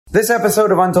This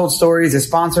episode of Untold Stories is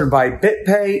sponsored by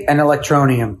BitPay and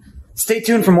Electroneum. Stay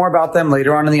tuned for more about them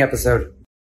later on in the episode.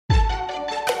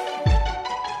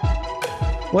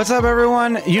 What's up,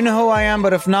 everyone? You know who I am,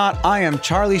 but if not, I am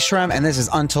Charlie Shrem, and this is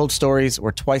Untold Stories,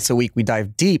 where twice a week we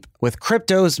dive deep with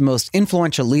crypto's most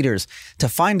influential leaders to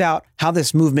find out how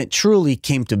this movement truly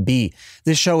came to be.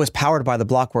 This show is powered by the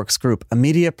Blockworks Group, a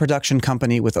media production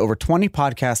company with over 20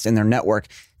 podcasts in their network.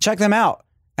 Check them out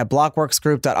at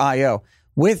blockworksgroup.io.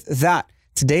 With that,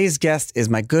 today's guest is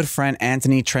my good friend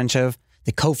Anthony Trenchev,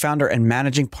 the co-founder and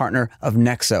managing partner of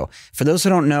Nexo. For those who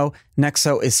don't know,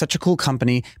 Nexo is such a cool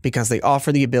company because they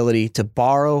offer the ability to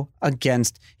borrow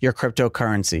against your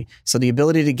cryptocurrency. So the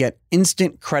ability to get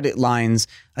instant credit lines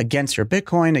against your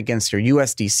Bitcoin, against your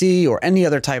USDC, or any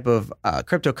other type of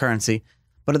cryptocurrency.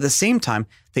 But at the same time,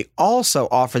 they also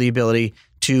offer the ability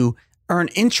to earn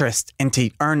interest and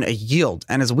to earn a yield.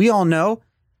 And as we all know,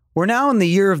 we're now in the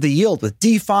year of the yield with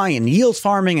DeFi and yield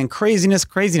farming and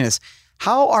craziness.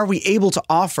 How are we able to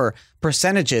offer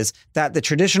percentages that the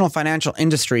traditional financial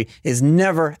industry is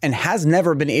never and has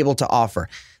never been able to offer?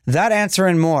 That answer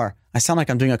and more. I sound like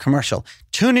I'm doing a commercial.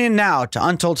 Tune in now to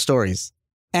Untold Stories.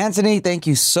 Anthony, thank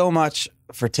you so much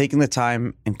for taking the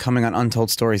time and coming on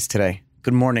Untold Stories today.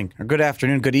 Good morning, or good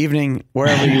afternoon, good evening,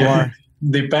 wherever you are.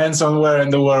 Depends on where in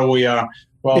the world we are.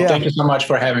 Well, Thank you so much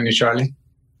for having me, Charlie.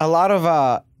 A lot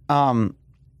of,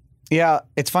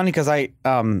 it's funny because I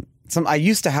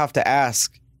used to have to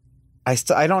ask,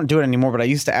 I don't do it anymore, but I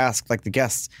used to ask like the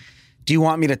guests, do you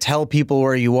want me to tell people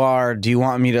where you are? Do you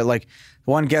want me to, like,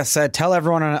 one guest said, tell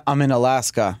everyone I'm in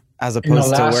Alaska, as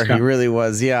opposed to where he really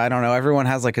was. Yeah, I don't know. Everyone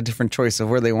has like a different choice of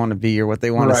where they want to be or what they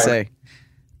want to say.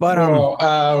 But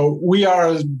we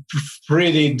are a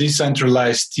pretty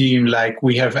decentralized team, like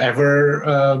we have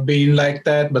ever been like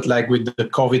that, but like with the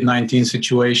COVID-19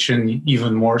 situation,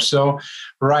 even more so.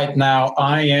 Right now,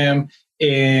 I am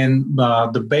in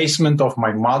the basement of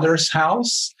my mother's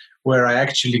house, where I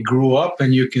actually grew up,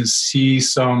 and you can see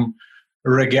some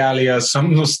regalia,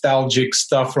 some nostalgic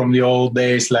stuff from the old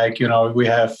days. Like, we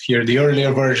have here the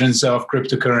earlier versions of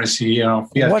cryptocurrency,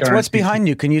 fiat currency. What's behind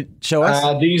you? Can you show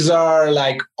us? These are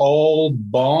like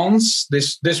old bonds.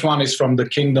 This one is from the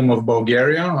Kingdom of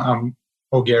Bulgaria,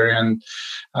 Bulgarian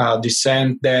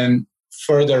descent. Then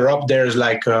further up, there's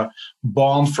like a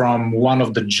bond from one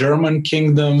of the German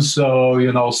kingdoms.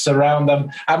 So, surround them.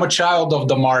 I'm a child of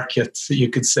the market, you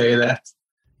could say that.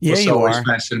 Yeah, you always are.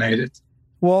 Fascinated.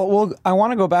 Well, I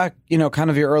want to go back,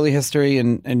 kind of your early history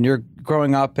and your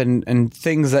growing up and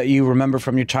things that you remember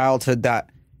from your childhood that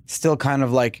still kind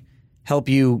of like help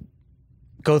you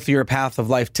go through your path of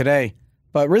life today.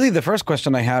 But really the first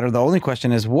question I had, or the only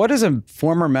question, is what is a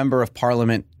former member of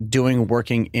parliament doing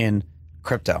working in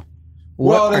crypto?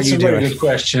 That's a very good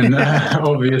question,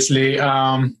 obviously.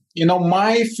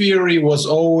 My theory has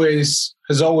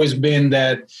always been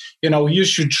that, you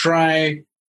should try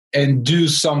and do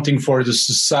something for the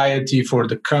society, for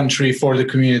the country, for the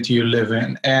community you live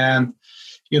in. And,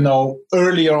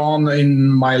 earlier on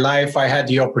in my life, I had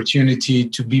the opportunity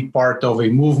to be part of a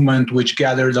movement which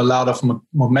gathered a lot of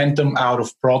momentum out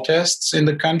of protests in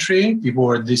the country. People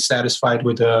were dissatisfied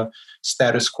with the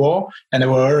status quo, and there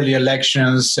were early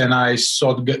elections, and I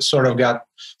sort of got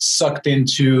sucked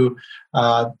into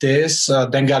this,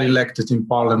 then got elected in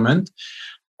parliament.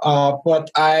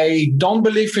 But I don't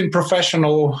believe in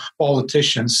professional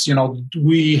politicians.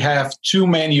 We have too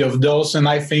many of those. And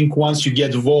I think once you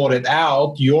get voted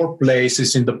out, your place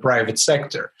is in the private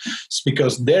sector. It's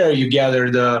because there you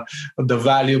gather the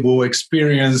valuable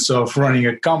experience of running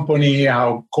a company,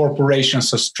 how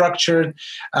corporations are structured.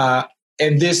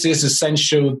 And this is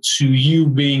essential to you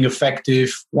being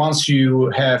effective once you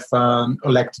have an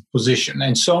elected position.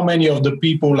 And so many of the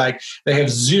people, they have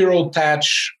zero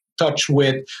touch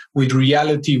with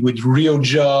reality, with real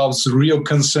jobs, real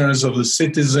concerns of the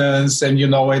citizens, and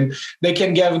and they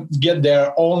can get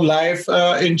their own life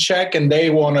in check, and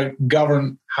they want to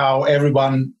govern how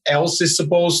everyone else is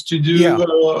supposed to do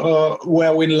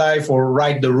well in life or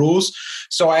write the rules.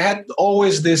 So I had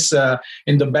always this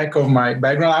in the back of my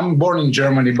background. I'm born in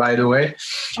Germany, by the way.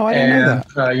 Oh, I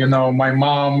didn't know that. My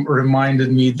mom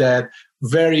reminded me that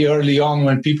very early on,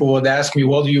 when people would ask me,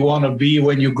 what do you want to be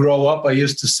when you grow up? I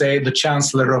used to say the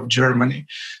Chancellor of Germany.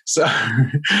 So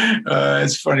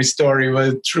it's a funny story, but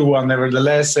a true one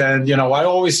nevertheless. And, I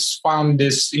always found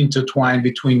this intertwined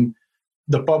between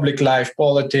the public life,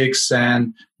 politics,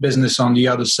 and business on the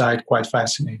other side quite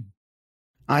fascinating.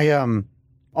 I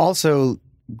also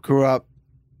grew up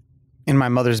in my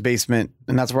mother's basement,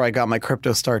 and that's where I got my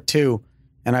crypto start too.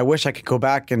 And I wish I could go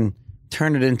back and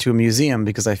turn it into a museum,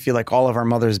 because I feel like all of our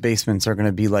mother's basements are going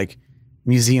to be like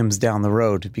museums down the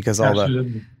road because all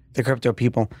the crypto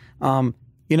people. Going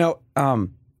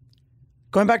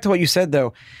back to what you said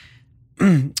though,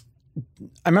 I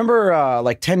remember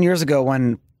like 10 years ago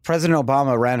when President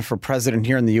Obama ran for president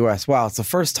here in the U.S. Wow, it's the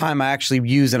first time I actually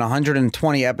used in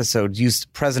 120 episodes,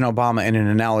 used President Obama in an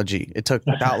analogy. It took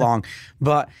that long.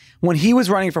 But when he was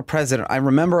running for president, I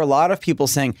remember a lot of people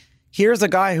saying, here's a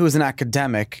guy who's an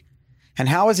academic, and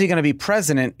how is he going to be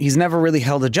president? He's never really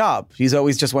held a job. He's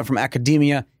always just went from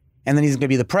academia, and then he's going to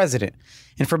be the president.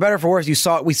 And for better or for worse,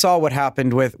 we saw what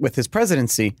happened with his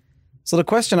presidency. So the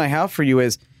question I have for you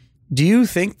is, do you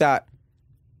think that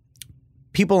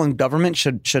people in government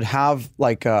should have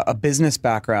like a business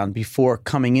background before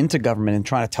coming into government and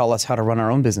trying to tell us how to run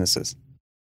our own businesses?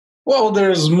 Well,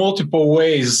 there's multiple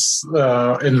ways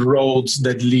and roads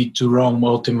that lead to Rome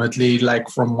ultimately. Like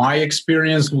from my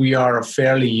experience, we are a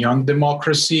fairly young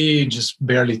democracy, just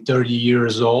barely 30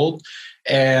 years old.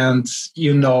 And,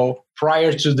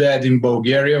 prior to that in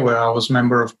Bulgaria, where I was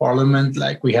member of parliament,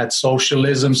 like we had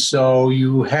socialism. So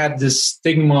you had this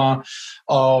stigma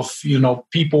of,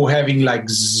 people having like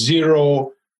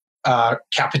zero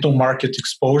capital market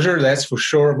exposure, that's for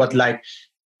sure. But like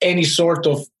any sort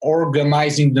of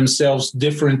organizing themselves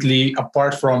differently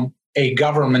apart from a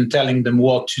government telling them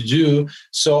what to do.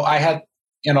 So I have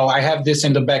this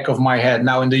in the back of my head.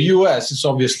 Now in the US, it's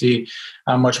obviously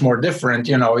much more different.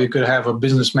 You could have a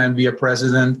businessman be a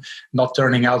president, not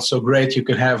turning out so great. You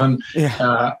could have an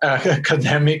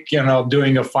academic,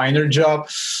 doing a finer job.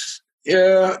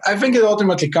 I think it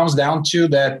ultimately comes down to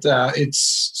that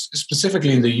it's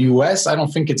specifically in the US. I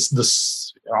don't think it's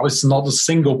it's not a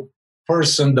single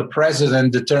person, the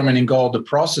president, determining all the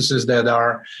processes that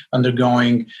are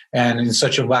undergoing, and in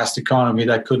such a vast economy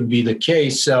that couldn't be the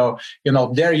case. So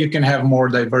there you can have more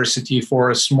diversity. For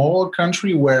a smaller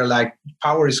country where like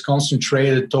power is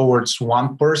concentrated towards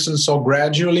one person so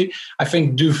gradually, I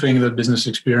think that business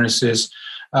experiences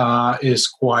is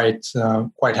quite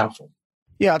helpful.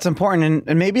 Yeah, it's important,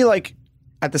 and maybe like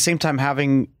at the same time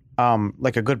having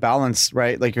like a good balance,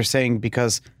 right? Like you're saying,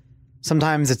 because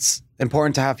sometimes it's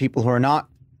important to have people who are not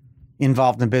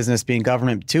involved in business be in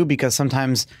government too, because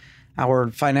sometimes our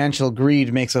financial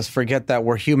greed makes us forget that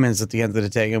we're humans at the end of the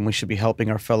day and we should be helping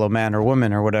our fellow man or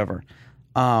woman or whatever.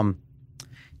 Do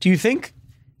you think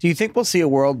we'll see a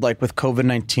world like with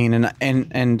COVID-19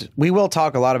 and we will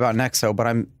talk a lot about Nexo,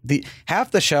 but half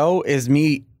the show is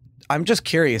me. I'm just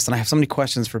curious and I have so many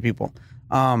questions for people.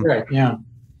 Right. Yeah.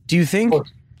 Do you think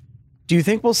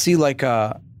we'll see like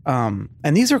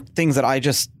and these are things that I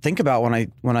just think about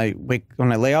when I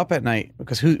lay up at night,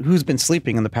 because who's been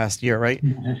sleeping in the past year, right?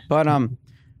 Mm-hmm. But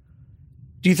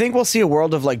do you think we'll see a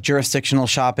world of like jurisdictional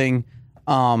shopping?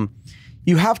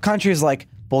 You have countries like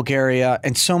Bulgaria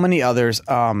and so many others.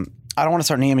 I don't want to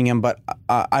start naming them, but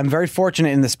I'm very fortunate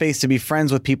in the space to be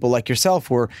friends with people like yourself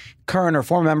who are current or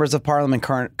former members of parliament,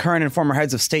 current and former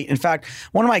heads of state. In fact,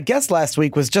 one of my guests last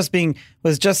week was just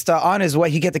on his way.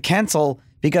 He get to cancel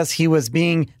because he was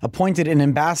being appointed an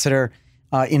ambassador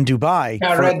in Dubai. Yeah,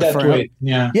 I read that tweet.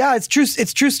 Yeah, it's true.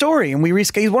 It's true story. And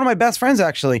he's one of my best friends,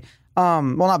 actually. Well,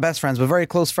 not best friends, but very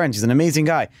close friends. He's an amazing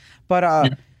guy.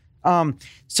 But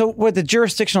so with the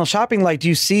jurisdictional shopping, like, do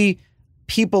you see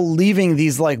people leaving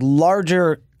these like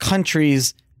larger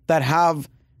countries that have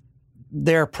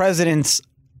their presidents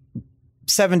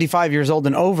 75 years old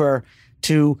and over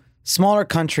to smaller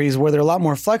countries where they're a lot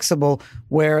more flexible,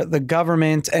 where the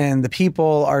government and the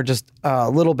people are just a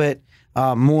little bit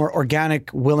more organic,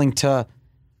 willing to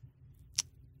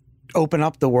open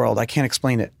up the world? I can't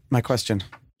explain it. My question.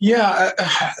 Yeah,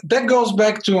 that goes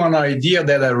back to an idea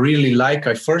that I really like.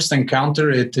 I first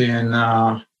encountered it in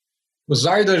was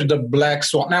either the Black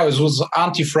Swan. Now it was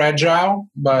Anti-Fragile,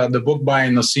 the book by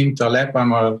Nassim Taleb.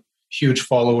 I'm a huge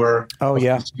follower of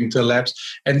Nassim Taleb's.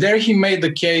 And there he made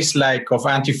the case like of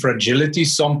anti-fragility,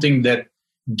 something that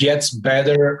gets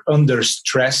better under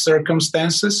stress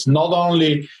circumstances. Not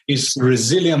only is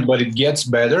resilient, but it gets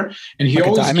better. And he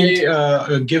always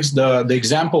gives the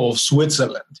example of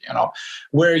Switzerland,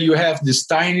 where you have this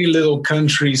tiny little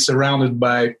country surrounded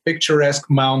by picturesque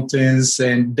mountains,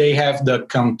 and they have the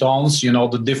cantons,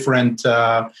 the different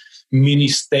mini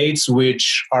states,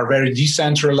 which are very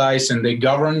decentralized, and they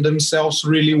govern themselves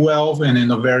really well and in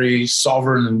a very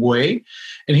sovereign way.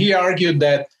 And he argued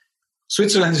that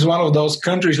Switzerland is one of those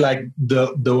countries, like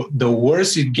the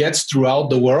worse it gets throughout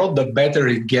the world, the better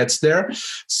it gets there.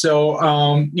 So,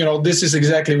 this is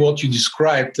exactly what you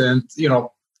described. And,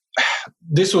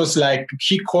 this was like,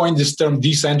 he coined this term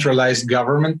decentralized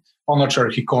government, I'm not sure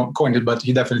he coined it, but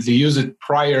he definitely used it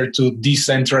prior to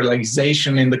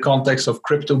decentralization in the context of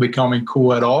crypto becoming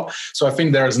cool at all. So I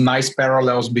think there's nice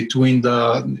parallels between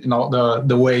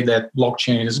the way that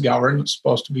blockchain is governed, it's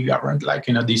supposed to be governed like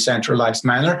in a decentralized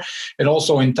manner, and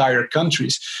also entire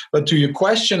countries. But to your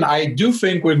question, I do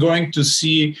think we're going to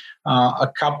see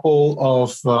a couple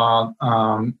of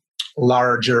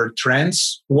larger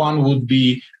trends. One would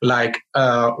be like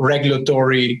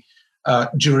regulatory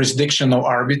jurisdictional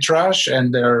arbitrage,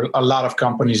 and there are a lot of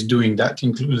companies doing that,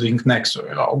 including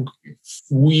Nexo. If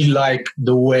we like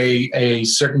the way a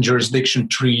certain jurisdiction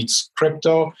treats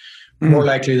crypto, more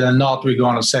likely than not, we're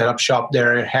going to set up shop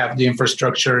there, have the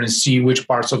infrastructure, and see which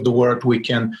parts of the world we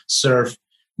can serve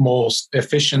most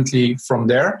efficiently from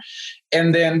there.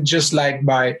 And then just like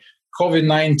by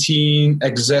COVID-19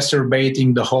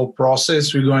 exacerbating the whole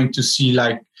process, we're going to see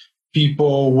like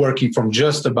people working from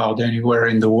just about anywhere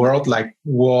in the world. Like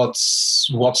what's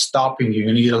stopping you?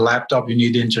 You need a laptop, you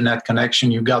need internet connection.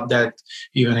 You got that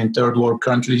even in third world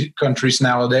countries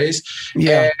nowadays.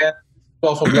 Yeah. And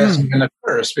both a blessing and a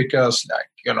curse, because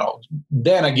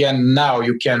then again, now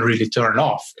you can't really turn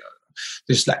off.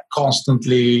 There's like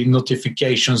constantly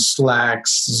notifications,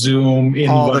 Slacks, Zoom,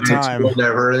 invites,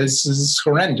 whatever. It's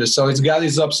horrendous. So it's got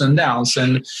its ups and downs,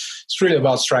 and it's really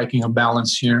about striking a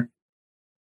balance here.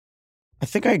 I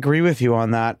think I agree with you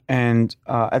on that. And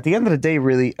at the end of the day,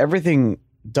 really, everything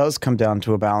does come down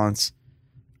to a balance.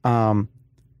 Do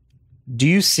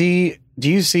you see?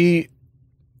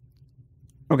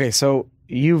 Okay, so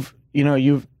you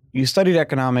studied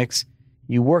economics,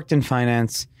 you worked in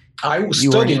finance. I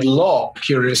studied law,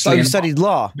 curiously. So you studied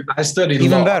law. I studied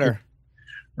even law. better.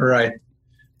 Right.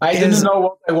 I didn't know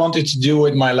what I wanted to do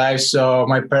with my life. So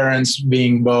my parents,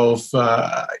 being both,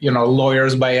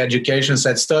 lawyers by education,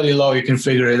 said, study law, you can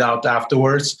figure it out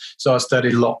afterwards. So I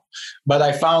studied law. But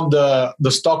I found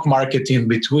the stock market in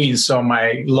between. So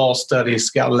my law studies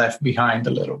got left behind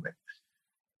a little bit.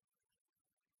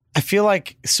 I feel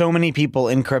like so many people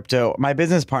in crypto, my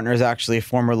business partner is actually a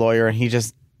former lawyer, and he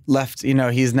just left,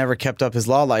 he's never kept up his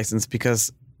law license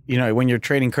because, when you're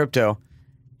trading crypto,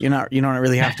 you don't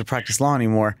really have to practice law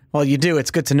anymore. Well, you do.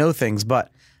 It's good to know things.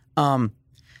 But I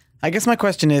guess my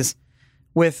question is,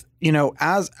 with,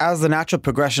 as the natural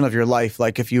progression of your life,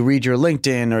 like if you read your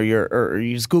LinkedIn or you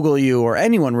use Google or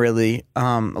anyone really,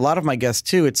 a lot of my guests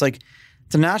too, it's like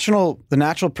the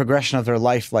natural progression of their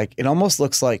life. Like it almost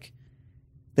looks like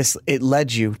it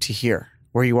led you to here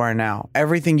where you are now.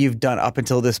 Everything you've done up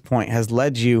until this point has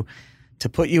led you to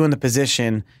put you in the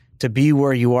position to be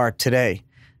where you are today.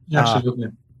 Absolutely.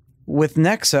 With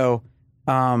Nexo,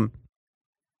 can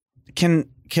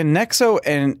Nexo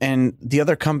and the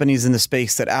other companies in the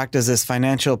space that act as this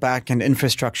financial backend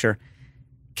infrastructure,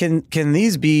 can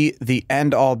these be the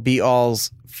end all be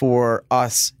alls for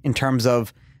us in terms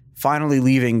of finally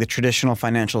leaving the traditional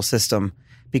financial system?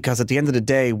 Because at the end of the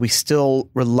day, we still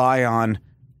rely on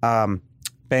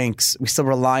banks. We still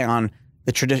rely on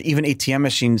even ATM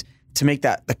machines to make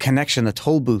the connection, the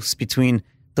toll booths between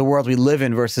the world we live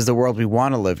in versus the world we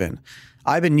want to live in.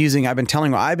 I've been using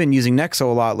Nexo a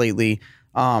lot lately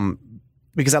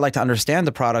because I like to understand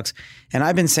the products. And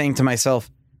I've been saying to myself,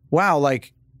 wow,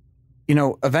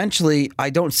 eventually I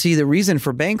don't see the reason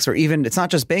for banks, or even, it's not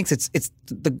just banks,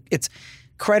 it's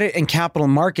credit and capital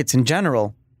markets in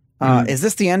general. Is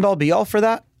this the end all be all for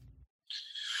that?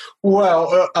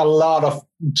 Well, a lot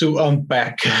to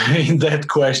unpack in that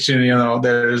question.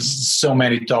 There's so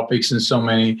many topics and so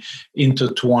many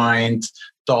intertwined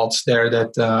thoughts there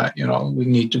that, we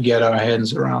need to get our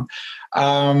heads around.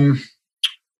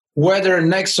 Whether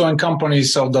Nexo and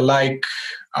companies of the like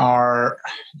are,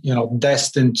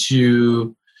 destined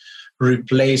to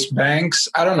replace banks,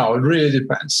 I don't know. It really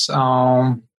depends.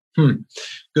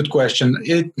 Good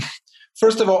question.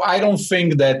 First of all, I don't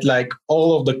think that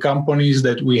all of the companies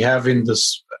that we have in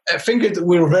this, I think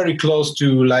we're very close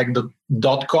to the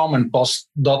 .com and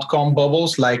post.com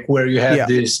bubbles, where you have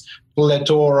this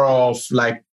plethora of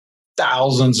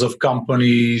thousands of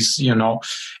companies,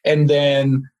 and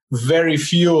then very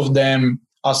few of them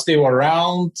are still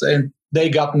around, and they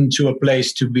got into a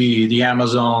place to be the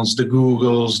Amazons, the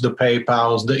Googles, the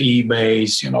PayPals, the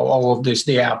eBays, all of this,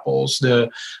 the Apples, the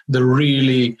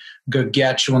really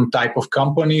gargantuan type of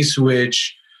companies,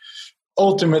 which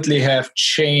ultimately have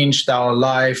changed our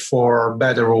life for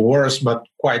better or worse, but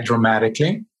quite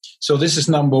dramatically. So this is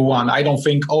number one. I don't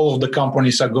think all of the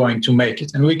companies are going to make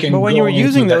it. And we can. But when you were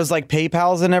using those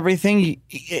PayPals and everything,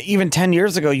 even 10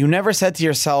 years ago, you never said to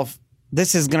yourself,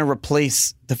 this is going to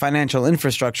replace the financial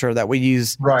infrastructure that we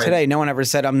use today. No one ever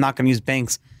said, I'm not going to use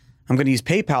banks. I'm going to use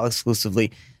PayPal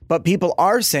exclusively. But people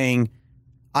are saying,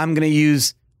 I'm going to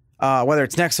use whether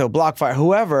it's Nexo, BlockFi,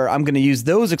 whoever, I'm going to use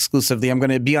those exclusively. I'm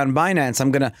going to be on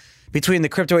Binance. Between the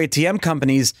crypto ATM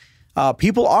companies,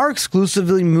 people are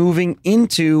exclusively moving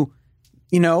into,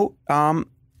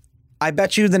 I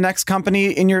bet you the next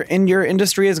company in your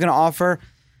industry is going to offer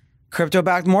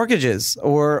crypto-backed mortgages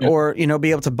or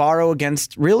be able to borrow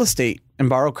against real estate and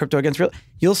borrow crypto against real.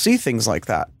 You'll see things like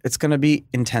that. It's going to be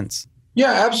intense.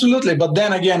 Yeah, absolutely. But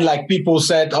then again, like people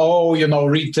said,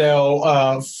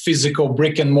 retail, physical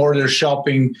brick and mortar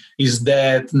shopping is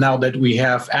dead now that we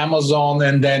have Amazon,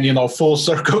 and then, full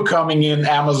circle coming in,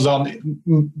 Amazon,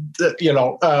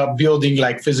 building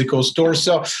like physical stores.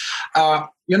 So,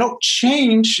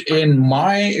 change in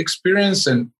my experience,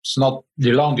 and it's not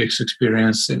the longest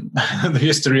experience in the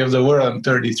history of the world. I'm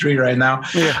 33 right now.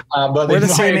 Yeah. But we're the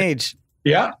same age.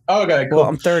 Yeah. Okay, cool. Well,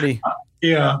 I'm 30.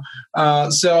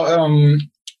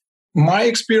 My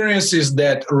experience is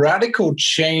that radical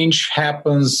change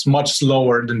happens much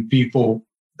slower than people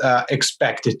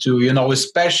expect it to,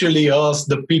 especially us,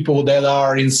 the people that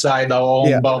are inside our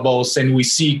own bubbles, and we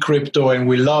see crypto and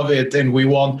we love it and we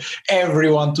want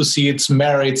everyone to see its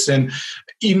merits and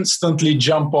instantly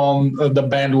jump on the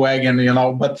bandwagon,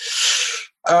 But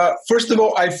first of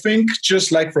all, I think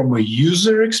just like from a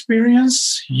user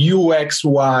experience,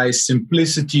 UX-wise,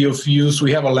 simplicity of use,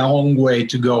 we have a long way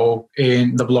to go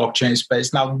in the blockchain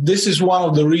space. Now, this is one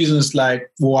of the reasons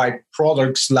why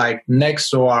products like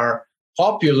Nexo are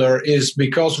popular, is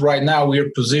because right now we're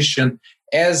positioned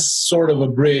as sort of a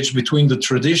bridge between the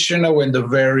traditional and the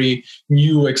very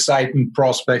new, exciting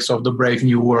prospects of the brave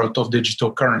new world of digital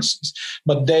currencies.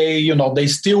 But they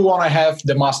still want to have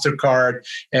the MasterCard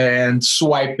and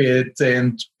swipe it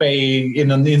and pay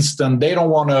in an instant. They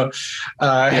don't want to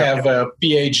have a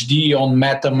PhD on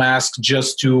MetaMask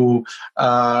just to,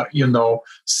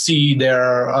 see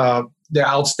their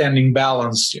outstanding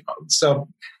balance. So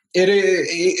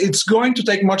it's going to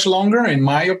take much longer, in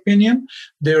my opinion.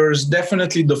 There's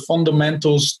definitely the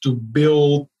fundamentals to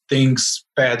build things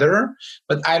better,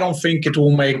 but I don't think it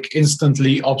will make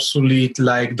instantly obsolete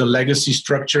like the legacy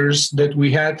structures that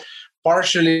we had,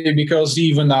 partially because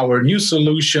even our new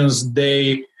solutions,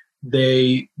 they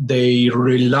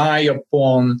rely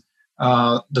upon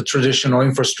the traditional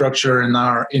infrastructure and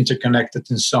are interconnected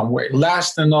in some way.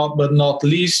 Last but not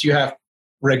least, you have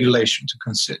regulation to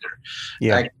consider.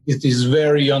 Like, it is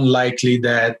very unlikely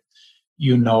that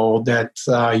you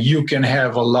can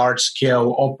have a large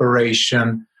scale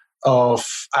operation of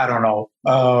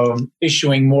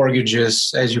issuing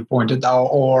mortgages, as you pointed out,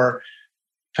 or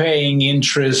paying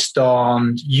interest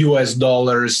on US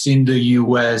dollars in the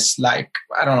US.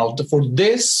 For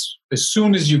this, as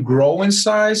soon as you grow in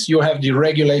size, you have the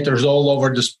regulators all over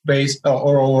the space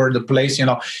or over the place.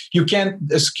 You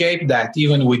can't escape that,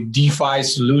 even with DeFi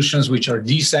solutions, which are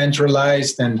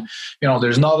decentralized, and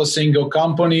there's not a single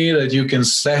company that you can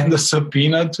send a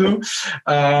subpoena to.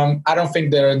 I don't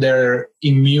think they're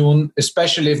immune,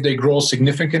 especially if they grow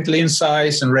significantly in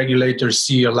size and regulators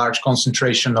see a large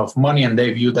concentration of money and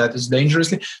they view that as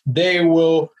dangerously. They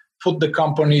will put the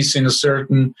companies in a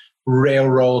certain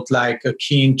railroad, like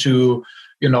akin to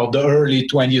the early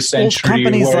 20th century,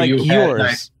 companies where like you yours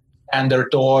had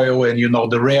Standard Oil and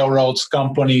the railroads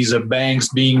companies, the banks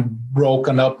being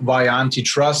broken up by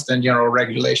antitrust and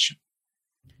regulation.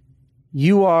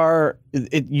 Your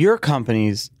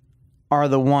companies are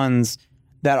the ones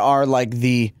that are like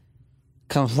the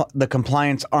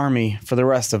compliance army for the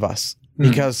rest of us,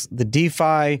 because the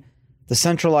DeFi, the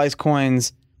centralized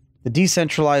coins, the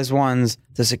decentralized ones,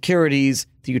 the securities,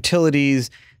 the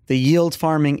utilities, the yield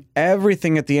farming,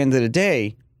 everything at the end of the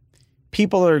day,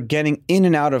 people are getting in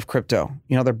and out of crypto.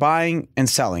 They're buying and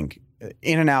selling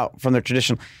in and out from their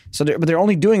traditional. But they're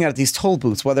only doing it at these toll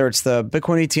booths, whether it's the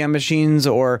Bitcoin ATM machines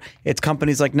or it's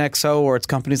companies like Nexo or it's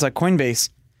companies like Coinbase.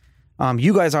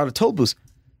 You guys are the toll booths.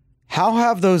 How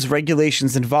have those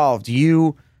regulations involved?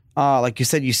 You, like you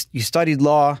said, you studied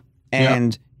law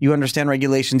and you understand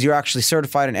regulations. You're actually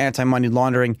certified in anti-money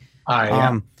laundering.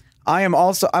 I'm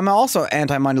also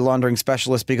anti-money laundering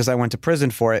specialist because I went to prison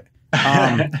for it.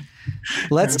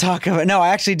 Let's talk about. No, I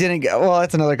actually didn't. Well,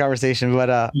 that's another conversation. But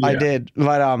I did.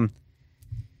 But I'm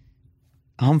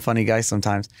a funny guy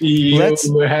sometimes. You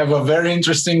have a very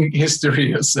interesting history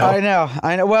yourself.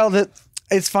 I know. Well,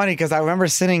 it's funny because I remember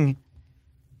sitting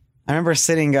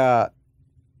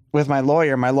with my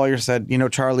lawyer. My lawyer said,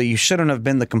 Charlie, you shouldn't have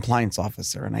been the compliance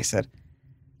officer. And I said,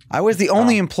 I was the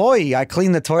only employee. I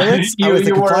cleaned the toilets. I was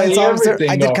the compliance officer.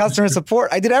 I did customer support.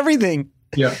 I did everything.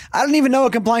 Yeah. I didn't even know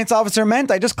what compliance officer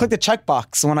meant. I just clicked the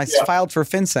checkbox when I filed for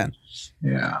FinCEN.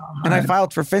 Yeah. And I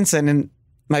filed for FinCEN in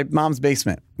my mom's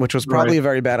basement, which was probably a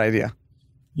very bad idea.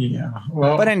 Yeah.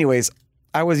 Well, but anyways,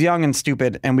 I was young and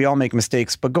stupid, and we all make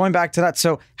mistakes. But going back to that,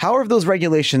 so how have those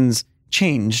regulations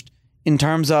changed in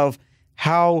terms of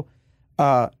how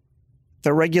the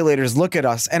regulators look at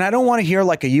us? And I don't want to hear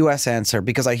like a U.S. answer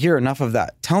because I hear enough of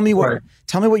that. Tell me what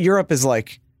Europe is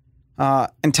like,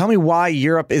 and tell me why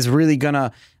Europe is really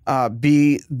gonna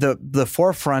be the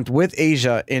forefront with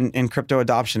Asia in crypto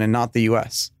adoption and not the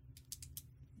U.S.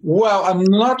 Well, I'm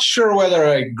not sure whether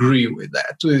I agree with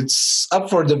that. It's up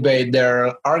for debate. There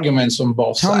are arguments on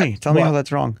both sides. Tell me how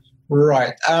that's wrong.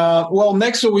 Right. Well,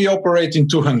 Nexo, we operate in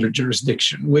 200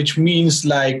 jurisdictions, which means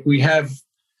like we have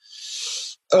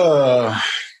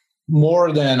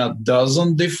more than a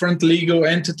dozen different legal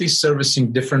entities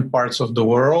servicing different parts of the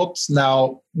world.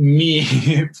 Now, me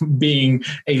being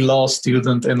a law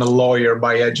student and a lawyer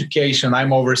by education,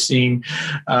 I'm overseeing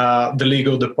the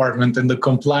legal department and the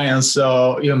compliance.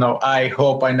 So, I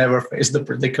hope I never face the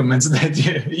predicaments that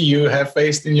you have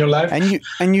faced in your life.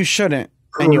 And you shouldn't,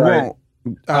 and you won't.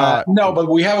 No, but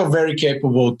we have a very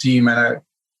capable team, and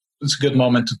it's a good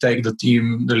moment to take the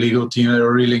legal team.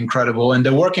 They're really incredible. And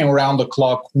they're working around the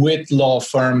clock with law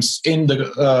firms in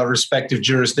the respective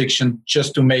jurisdiction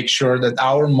just to make sure that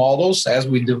our models, as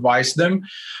we devise them,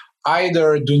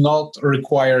 either do not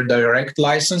require direct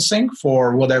licensing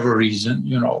for whatever reason,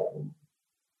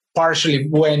 partially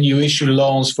when you issue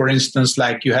loans, for instance,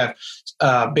 like you have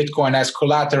Bitcoin as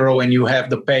collateral and you have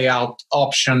the payout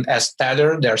option as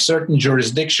tether. There are certain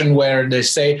jurisdictions where they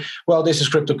say, well, this is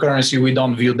cryptocurrency. We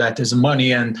don't view that as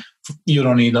money and you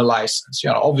don't need a license.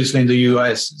 Obviously in the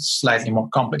US, it's slightly more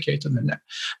complicated than that.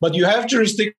 But you have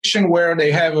jurisdiction where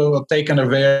they have taken a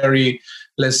very,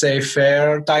 let's say,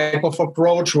 fair type of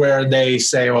approach where they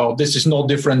say, well, this is no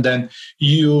different than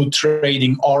you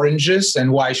trading oranges,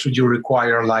 and why should you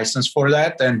require a license for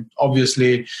that? And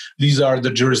obviously, these are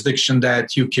the jurisdictions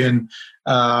that you can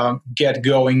get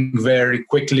going very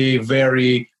quickly,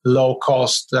 very low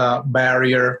cost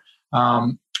barrier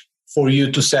for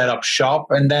you to set up shop.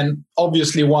 And then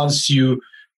obviously, once you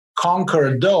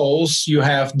conquer those, you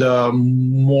have the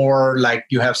more like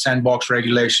you have sandbox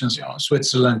regulations,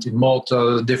 Switzerland, in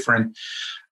Malta, different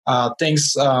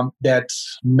things that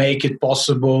make it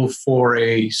possible for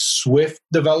a swift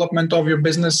development of your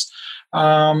business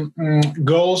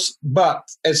goals. But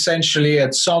essentially,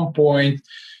 at some point,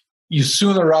 you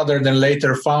sooner rather than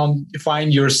later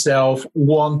find yourself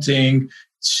wanting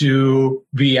to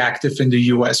be active in the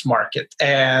US market.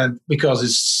 And because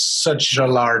it's such a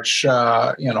large,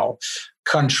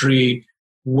 country,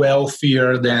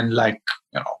 wealthier than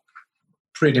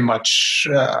pretty much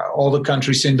all the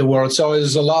countries in the world. So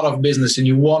there's a lot of business and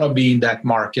you want to be in that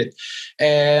market.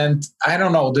 And I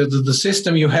don't know, the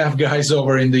system you have guys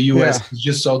over in the US is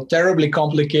just so terribly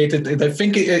complicated. I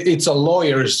think it's a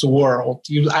lawyer's world.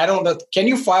 Can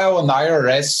you file an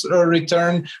IRS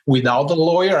return without a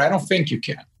lawyer? I don't think you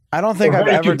can. I don't think I've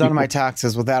ever done my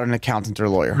taxes without an accountant or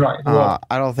lawyer. Right. Well,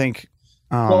 I don't think.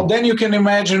 Well, then you can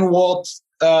imagine what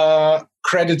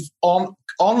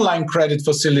online credit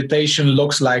facilitation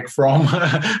looks like from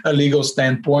a legal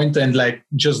standpoint, and like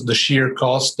just the sheer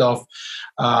cost of,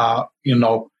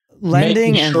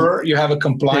 lending making sure you have a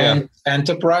compliant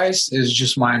enterprise is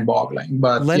just mind-boggling.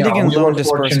 But lending and loan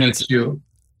disbursements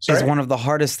is one of the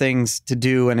hardest things to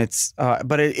do, and it's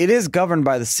but it is governed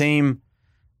by the same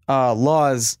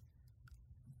laws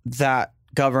that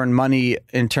govern money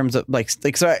in terms of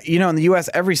so in the US,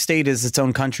 every state is its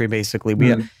own country basically.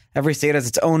 Every state has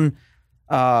its own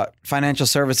financial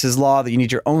services law that you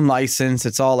need your own license.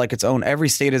 It's all like its own. Every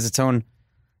state has its own.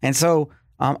 And so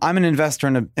I'm an investor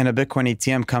in a Bitcoin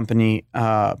ATM company,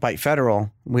 Byte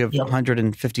Federal. We have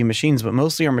 150 machines, but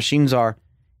mostly our machines are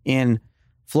in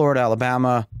Florida,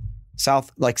 Alabama,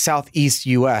 Southeast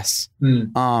US.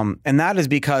 And that is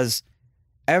because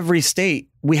every state,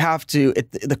 we have to,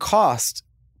 the cost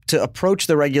to approach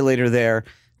the regulator there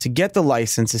to get the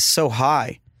license is so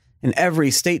high in every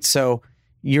state. So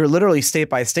you're literally state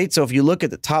by state. So if you look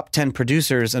at the top 10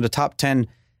 producers and the top 10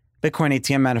 Bitcoin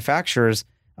ATM manufacturers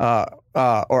or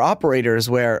operators,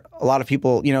 where a lot of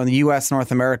people, in the US,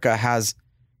 North America has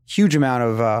huge amount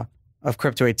of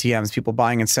crypto ATMs, people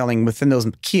buying and selling within those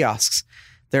kiosks.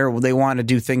 They want to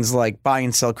do things like buy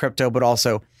and sell crypto, but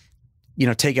also,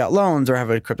 take out loans or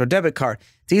have a crypto debit card.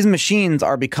 These machines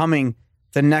are becoming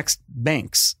the next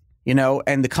banks,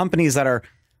 and the companies that are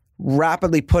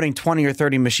rapidly putting 20 or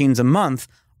 30 machines a month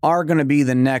are going to be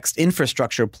the next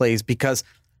infrastructure plays, because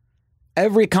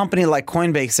every company like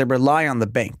Coinbase, they rely on the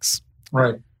banks.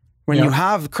 Right. When you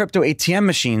have crypto ATM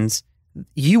machines,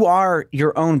 you are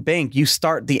your own bank. You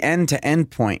start the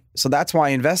end-to-end point. So that's why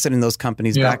I invested in those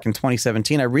companies back in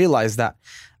 2017. I realized that.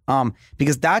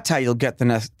 because that's how you'll get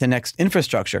the next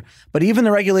infrastructure. But even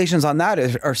the regulations on that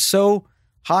are so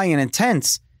high and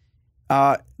intense.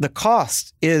 The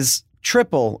cost is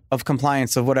triple of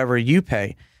compliance of whatever you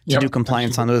pay to do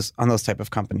compliance on those type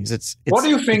of companies. It's what do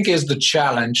you think is the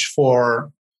challenge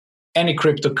for any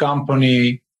crypto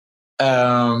company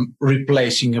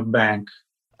replacing a bank?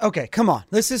 Okay, come on.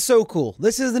 This is so cool.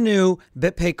 This is the new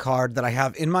BitPay card that I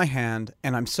have in my hand,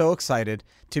 and I'm so excited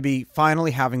to be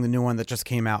finally having the new one that just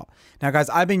came out. Now, guys,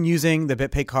 I've been using the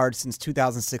BitPay card since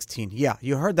 2016. Yeah,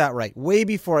 you heard that right. Way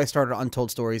before I started Untold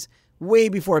Stories, way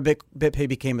before BitPay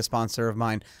became a sponsor of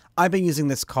mine, I've been using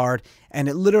this card, and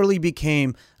it literally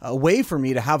became a way for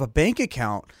me to have a bank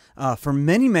account for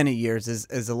many, many years,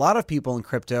 as a lot of people in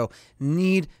crypto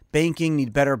need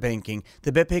better banking.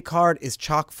 The BitPay card is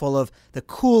chock full of the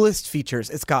coolest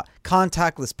features. It's got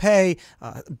contactless pay,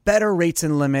 better rates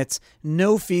and limits,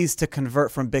 no fees to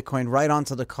convert from Bitcoin right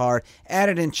onto the card,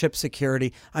 added in chip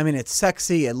security. I mean, it's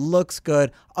sexy, it looks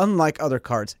good, unlike other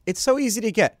cards. It's so easy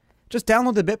to get. Just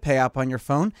download the BitPay app on your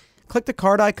phone, click the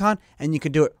card icon, and you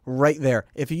can do it right there.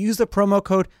 If you use the promo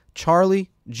code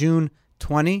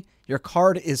CharlieJune20, your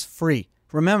card is free.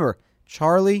 Remember,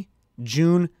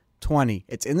 CharlieJune20.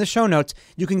 It's in the show notes.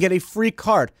 You can get a free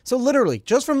card. So literally,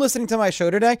 just from listening to my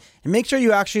show today, and make sure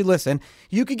you actually listen,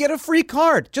 you could get a free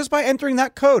card just by entering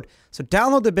that code. So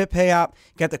download the BitPay app,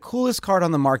 get the coolest card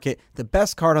on the market, the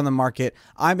best card on the market.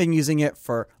 I've been using it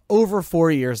for over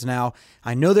 4 years now.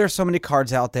 I know there's so many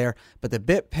cards out there, but the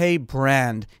BitPay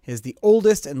brand is the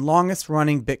oldest and longest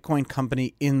running Bitcoin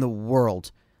company in the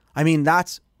world. I mean,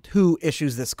 that's who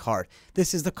issues this card.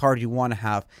 This is the card you want to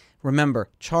have. Remember,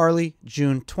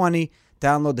 CharlieJune20.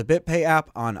 Download the BitPay app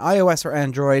on iOS or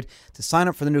Android to sign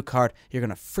up for the new card. You're going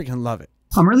to freaking love it.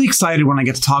 I'm really excited when I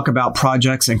get to talk about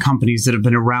projects and companies that have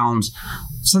been around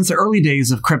since the early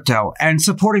days of crypto and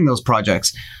supporting those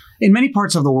projects. In many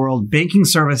parts of the world, banking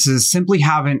services simply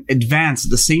haven't advanced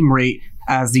at the same rate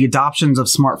as the adoptions of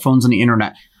smartphones and the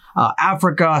internet.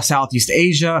 Africa, Southeast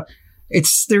Asia,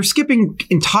 they're skipping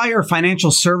entire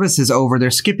financial services over.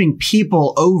 They're skipping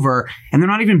people over, and they're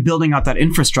not even building out that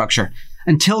infrastructure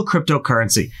until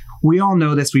cryptocurrency. We all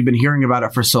know this. We've been hearing about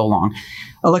it for so long.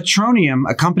 Electroneum,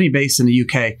 a company based in the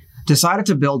UK, decided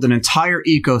to build an entire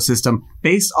ecosystem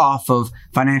based off of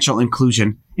financial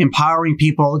inclusion, empowering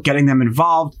people, getting them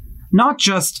involved, not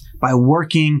just by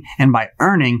working and by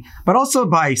earning, but also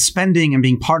by spending and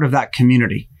being part of that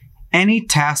community.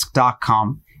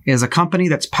 Anytask.com is a company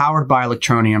that's powered by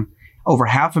Electroneum, over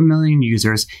 500,000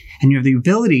 users, and you have the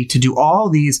ability to do all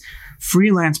these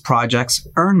freelance projects,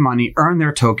 earn money, earn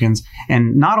their tokens,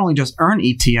 and not only just earn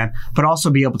ETN, but also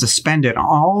be able to spend it on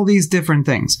all these different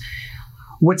things.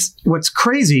 What's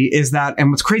crazy is that,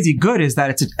 and what's crazy good is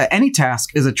that Anytask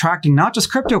is attracting not just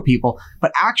crypto people,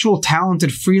 but actual talented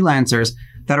freelancers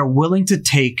that are willing to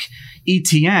take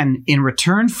ETN in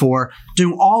return for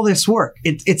doing all this work.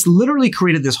 It's literally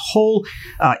created this whole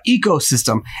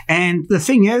ecosystem. And the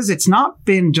thing is, it's not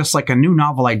been just like a new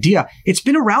novel idea. It's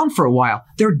been around for a while.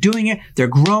 They're doing it. They're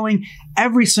growing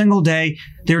every single day.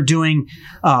 They're doing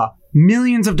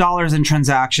millions of dollars in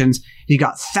transactions. You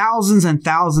got thousands and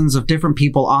thousands of different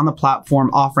people on the platform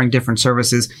offering different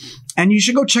services. And you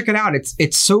should go check it out.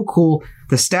 It's so cool.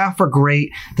 The staff are great.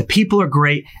 The people are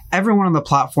great. Everyone on the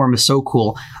platform is so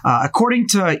cool. According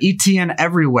to ETN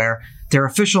Everywhere, their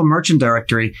official merchant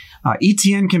directory,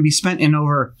 ETN can be spent in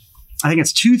over, I think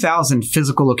it's 2,000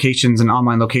 physical locations and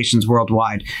online locations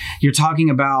worldwide. You're talking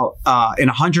about in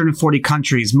 140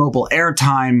 countries, mobile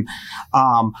airtime,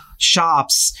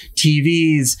 shops,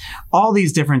 TVs, all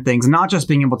these different things, not just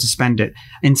being able to spend it.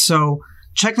 And so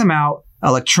check them out,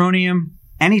 Electroneum,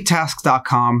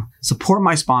 Anytask.com. Support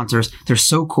my sponsors. They're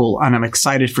so cool, and I'm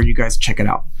excited for you guys to check it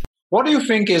out. What do you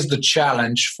think is the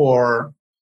challenge for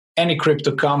any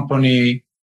crypto company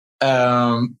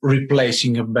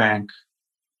replacing a bank?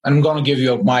 I'm going to give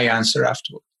you my answer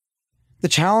afterward. The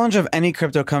challenge of any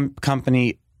crypto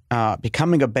company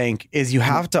becoming a bank is you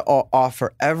have to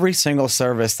offer every single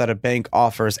service that a bank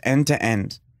offers end to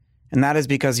end. And that is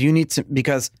because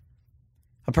because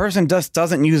a person just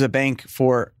doesn't use a bank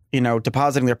for,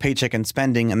 depositing their paycheck and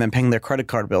spending and then paying their credit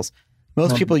card bills.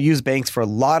 Most people use banks for a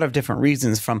lot of different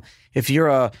reasons, from if you're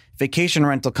a vacation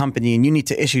rental company and you need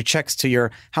to issue checks to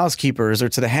your housekeepers or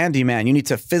to the handyman, you need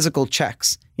to physical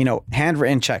checks,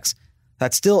 handwritten checks.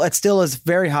 It still is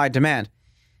very high demand.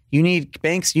 You need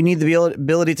banks, you need the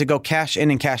ability to go cash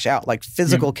in and cash out, like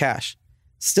physical cash.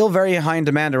 Still very high in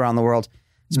demand around the world,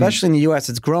 especially in the US,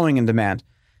 it's growing in demand.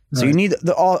 So you need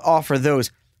to offer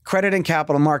those. Credit and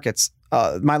capital markets.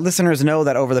 My listeners know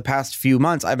that over the past few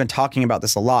months, I've been talking about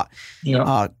this a lot.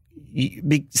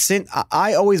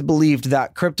 I always believed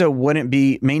that crypto wouldn't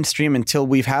be mainstream until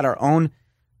we've had our own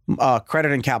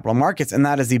credit and capital markets, and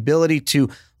that is the ability to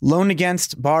loan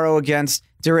against, borrow against,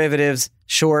 derivatives,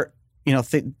 short, be able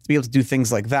to do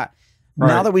things like that. Right.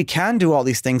 Now that we can do all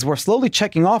these things, we're slowly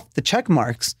checking off the check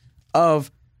marks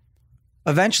of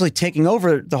eventually taking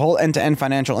over the whole end-to-end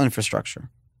financial infrastructure.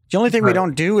 The only thing we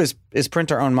don't do is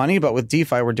print our own money, but with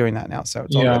DeFi, we're doing that now. So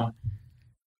it's all good.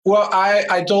 Well,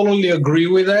 I totally agree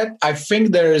with that. I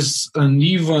think there's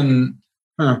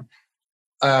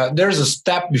there's a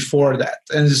step before that.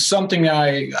 And it's something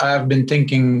I've been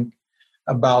thinking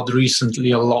about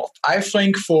recently a lot. I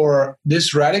think for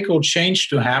this radical change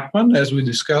to happen, as we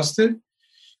discussed it,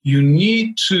 you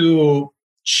need to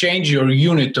change your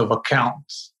unit of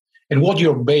account and what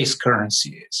your base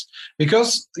currency is.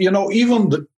 Because,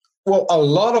 even a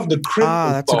lot of the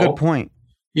crypto that's a good point.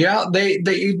 Yeah, they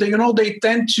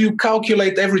tend to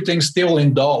calculate everything still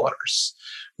in dollars,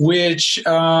 which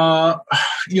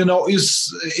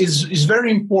is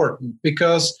very important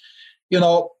because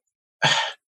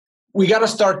we got to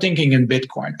start thinking in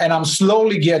Bitcoin, and I'm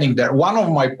slowly getting there. One of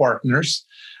my partners,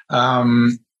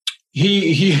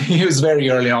 he was very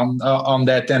early on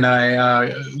that, and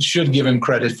I should give him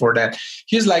credit for that.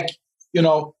 He's like,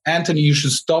 Anthony, you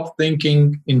should stop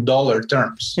thinking in dollar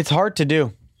terms. It's hard to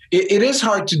do. It is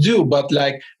hard to do, but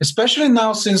especially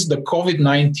now since the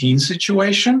COVID-19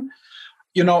 situation,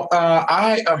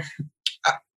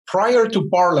 prior to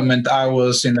Parliament, I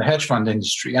was in the hedge fund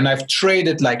industry, and I've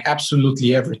traded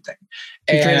absolutely everything.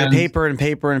 You traded paper and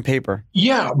paper and paper.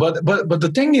 Yeah, but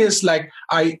the thing is,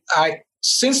 I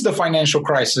since the financial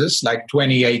crisis,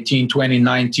 2018,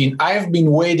 2019, I've been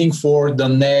waiting for the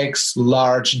next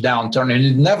large downturn, and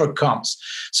it never comes.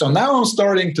 So now I'm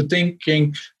starting to think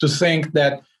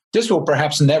that this will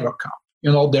perhaps never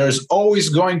come. There's always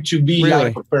going to be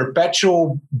a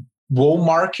perpetual bull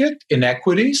market in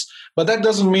equities, but that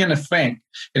doesn't mean a thing.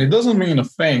 And it doesn't mean a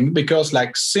thing because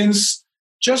since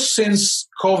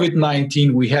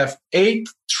COVID-19, we have $8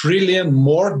 trillion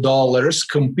more dollars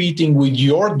competing with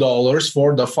your dollars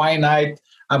for the finite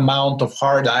amount of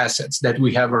hard assets that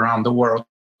we have around the world.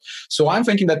 So I'm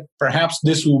thinking that perhaps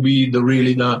this will be the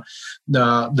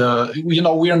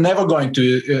we are never going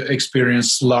to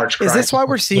experience large crisis. Is this why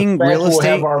we're seeing real estate?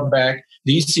 Will have our back.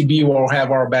 The ECB will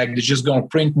have our back. They're just going to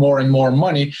print more and more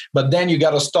money. But then you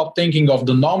got to stop thinking of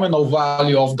the nominal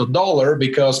value of the dollar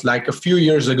because a few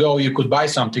years ago, you could buy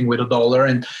something with $1.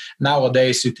 And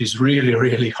nowadays, it is really,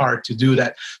 really hard to do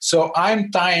that. So I'm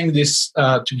tying this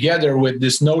together with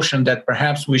this notion that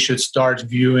perhaps we should start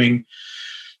viewing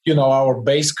our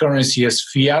base currency as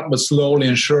fiat, but slowly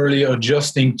and surely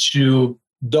adjusting to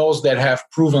those that have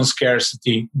proven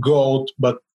scarcity, gold,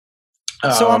 but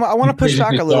so I want to push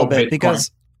back a little bit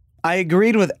because I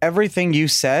agreed with everything you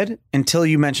said until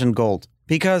you mentioned gold.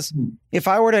 Because if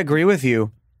I were to agree with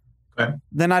you,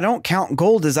 then I don't count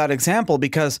gold as that example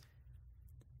because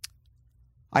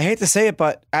I hate to say it,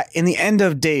 but in the end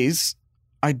of days,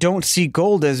 I don't see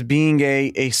gold as being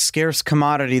a scarce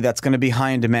commodity that's going to be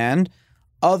high in demand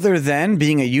other than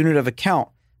being a unit of account.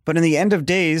 But in the end of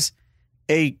days,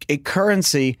 a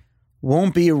currency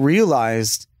won't be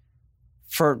realized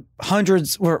for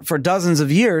dozens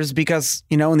of years because,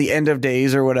 in the end of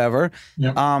days or whatever,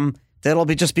 that'll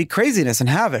just be craziness and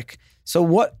havoc. So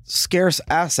what scarce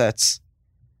assets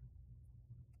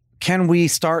can we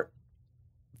start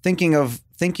thinking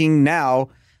now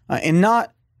and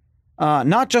not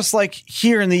just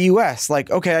here in the US?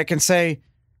 I can say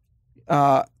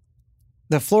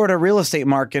the Florida real estate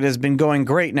market has been going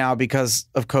great now because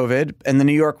of COVID, and the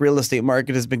New York real estate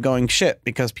market has been going shit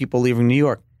because people leaving New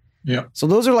York. Yeah. So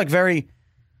those are very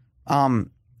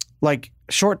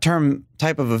short-term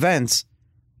type of events.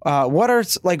 What are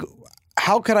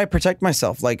how could I protect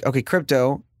myself?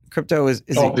 Crypto is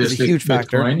a huge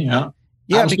factor. Bitcoin,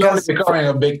 yeah, I'm because becoming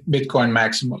a big Bitcoin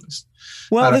maximalist.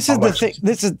 Well, this is the thing.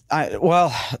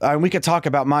 We could talk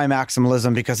about my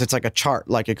maximalism because it's like a chart.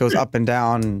 It goes up and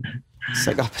down. It's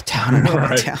up and down and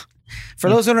up and down. For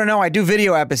those who don't know, I do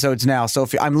video episodes now. So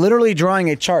I'm literally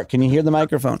drawing a chart. Can you hear the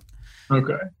microphone?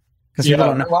 Okay.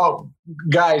 Well,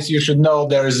 guys, you should know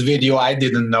there is video. I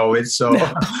didn't know it, so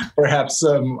perhaps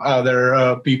some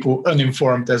other people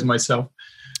uninformed as myself.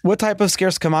 What type of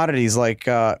scarce commodities?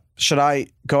 Should I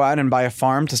go out and buy a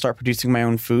farm to start producing my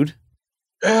own food?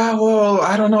 Well,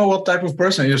 I don't know what type of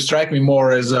person. You strike me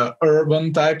more as a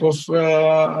urban type of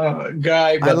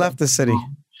guy. But, I left the city.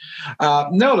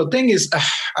 No, the thing is,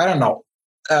 I don't know.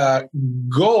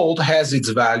 Gold has its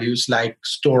values, like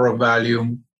store of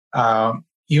value,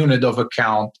 unit of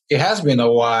account. It has been a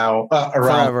while, around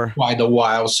forever. Quite a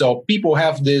while. So people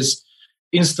have this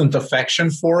instant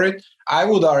affection for it. I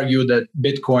would argue that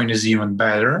Bitcoin is even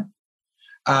better.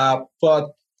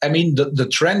 But I mean, the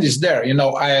trend is there.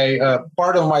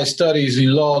 Part of my studies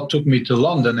in law took me to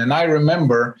London, and I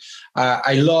remember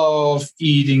I love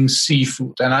eating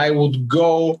seafood, and I would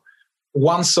go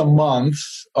once a month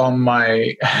on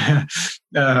my,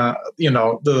 the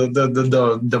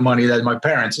money that my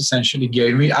parents essentially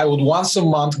gave me. I would once a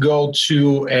month go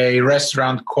to a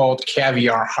restaurant called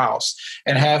Caviar House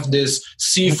and have this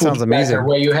seafood platter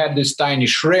where you had this tiny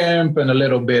shrimp and a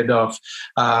little bit of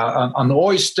an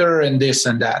oyster and this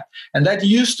and that. And that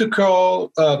used to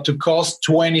cost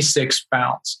 26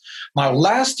 pounds. Now,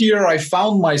 last year, I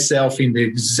found myself in the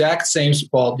exact same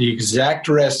spot, the exact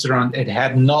restaurant. It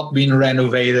had not been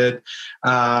renovated,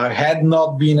 had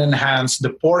not been enhanced.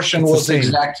 The portion was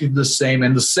exactly the same.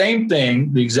 And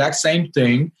the exact same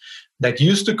thing that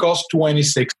used to cost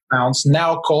 26 pounds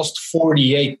now costs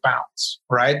 48 pounds,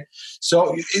 right?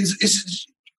 So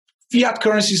fiat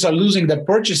currencies are losing their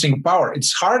purchasing power.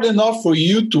 It's hard enough for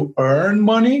you to earn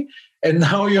money, and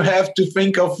now you have to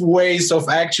think of ways of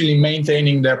actually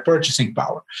maintaining their purchasing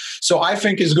power. So I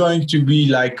think it's going to be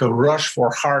like a rush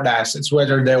for hard assets,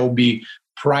 whether there will be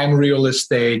prime real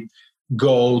estate,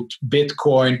 gold,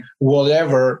 Bitcoin,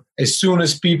 whatever, as soon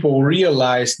as people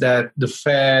realize that the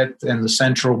Fed and the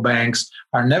central banks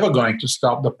are never going to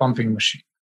stop the pumping machine.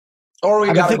 Or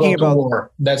we got to go to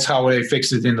war. That's how they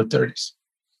fixed it in the 30s.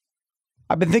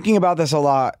 I've been thinking about this a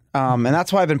lot, and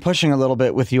that's why I've been pushing a little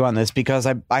bit with you on this, because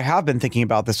I have been thinking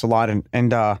about this a lot,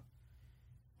 and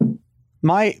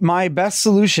my best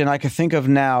solution I could think of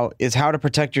now is how to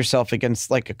protect yourself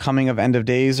against like a coming of end of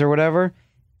days or whatever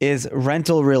is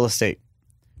rental real estate,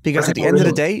 because at the end of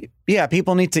the day,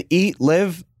 people need to eat,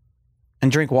 live,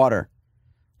 and drink water.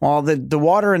 Well, the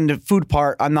water and the food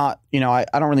part, I'm not, I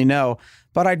don't really know,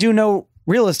 but I do know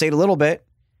real estate a little bit.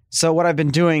 So what I've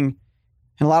been doing,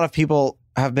 and a lot of people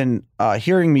have been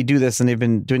hearing me do this, and they've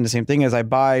been doing the same thing, is I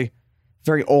buy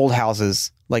very old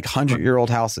houses, like 100-year-old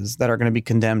houses that are going to be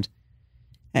condemned.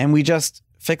 And we just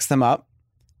fix them up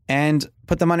and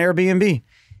put them on Airbnb.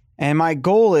 And my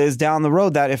goal is down the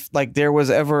road that if like there was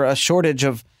ever a shortage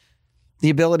of the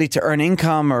ability to earn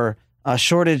income, or a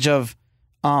shortage of,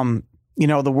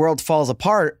 the world falls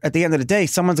apart, at the end of the day,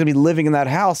 someone's going to be living in that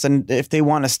house. And if they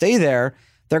want to stay there,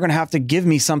 they're going to have to give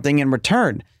me something in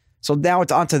return. So now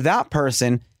it's onto that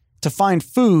person to find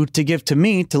food to give to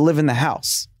me to live in the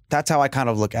house. That's how I kind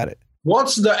of look at it.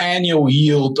 What's the annual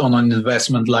yield on an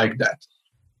investment like that?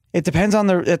 It depends on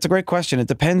it's a great question. It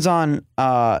depends on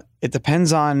how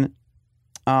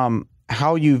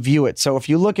you view it. So if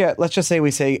you look at, let's just say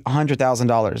we say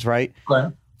 $100,000, right?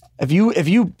 Okay. If you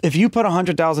put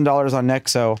 $100,000 on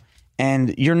Nexo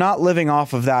and you're not living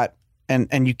off of that,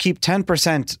 and you keep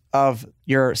 10% of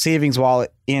your savings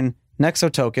wallet in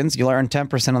Nexo tokens, you'll earn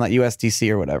 10% on that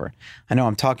USDC or whatever. I know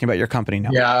I'm talking about your company now.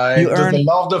 Yeah, I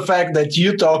love the fact that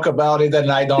you talk about it and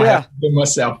I don't have to do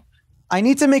myself. I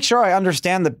need to make sure I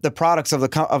understand the products of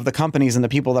the companies and the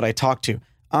people that I talk to.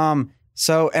 And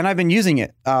I've been using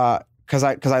it because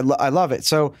I love it.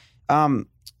 So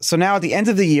now at the end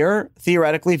of the year,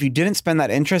 theoretically, if you didn't spend that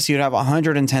interest, you'd have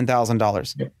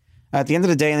 $110,000 at the end of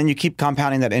the day, and then you keep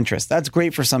compounding that interest. That's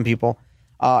great for some people.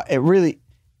 I see that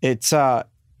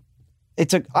you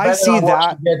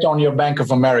get on your Bank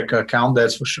of America account,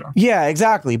 that's for sure. Yeah,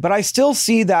 exactly. But I still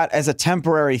see that as a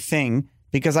temporary thing,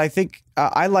 because I think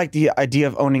I like the idea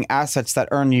of owning assets that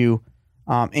earn you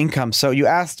income. So you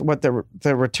asked what the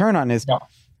return on is. Yeah.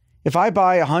 If I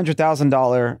buy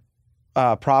 $100,000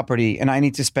 property and I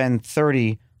need to spend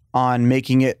 $30,000 on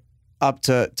making it up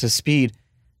to speed,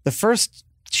 the first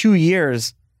 2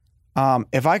 years,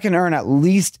 if I can earn at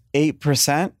least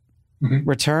 8%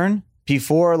 return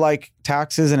before like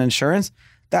taxes and insurance,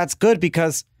 that's good,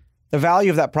 because the value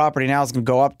of that property now is going to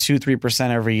go up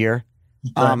 2-3% every year.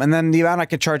 Okay. And then the amount I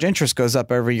could charge interest goes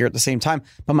up every year at the same time,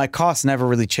 but my costs never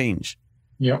really change.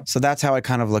 Yeah. So that's how I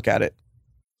kind of look at it.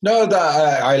 No,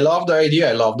 I love the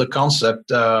idea. I love the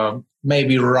concept.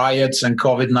 Maybe riots and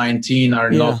COVID-19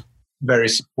 are not very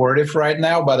supportive right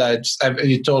now, but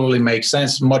it totally makes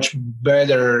sense. Much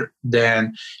better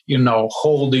than,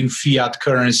 holding fiat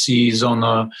currencies on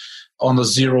a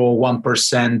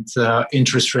 0-1%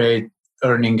 interest rate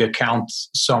earning account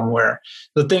somewhere.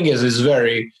 The thing is, it's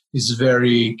very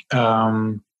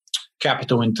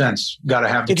capital intense. Got to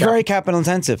have the It's very capital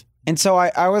intensive. And so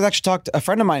I was actually talking to a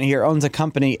friend of mine here, owns a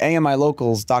company,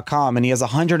 amilocals.com, and he has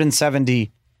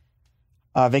 170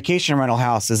 vacation rental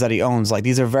houses that he owns. Like,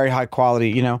 these are very high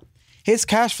quality, his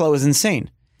cash flow is insane.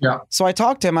 Yeah. So I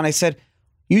talked to him and I said,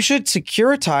 you should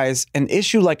securitize and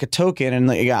issue like a token.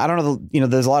 And I don't know,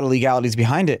 there's a lot of legalities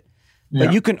behind it,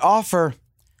 but you can offer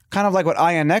kind of like what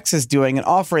INX is doing and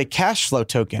offer a cash flow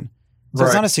token. So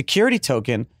it's not a security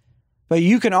token, but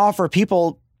you can offer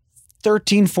people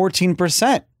 13,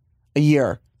 14% a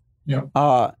year.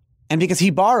 Yeah. And because he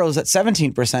borrows at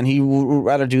 17%, he would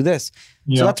rather do this.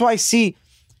 Yeah. So that's why I see,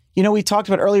 we talked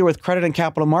about earlier with credit and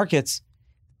capital markets,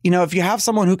 if you have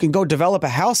someone who can go develop a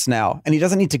house now and he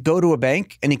doesn't need to go to a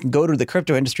bank and he can go to the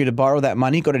crypto industry to borrow that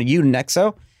money, go to you,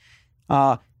 Nexo,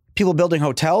 people building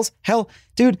hotels. Hell,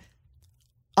 dude,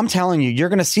 I'm telling you, you're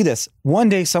going to see this. One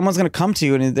day someone's going to come to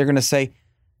you and they're going to say,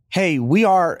 hey, we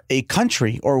are a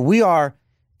country or we are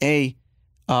a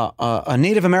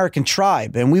Native American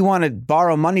tribe and we want to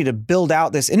borrow money to build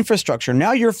out this infrastructure.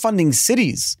 Now you're funding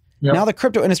cities. Yep. Now the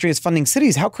crypto industry is funding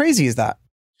cities. How crazy is that?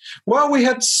 Well, we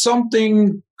had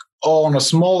something on a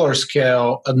smaller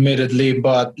scale, admittedly,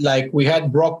 but like we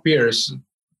had Brock Pierce,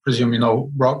 presume you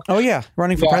know Brock. Oh yeah,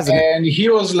 running for president. And he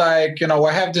was like,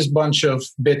 I have this bunch of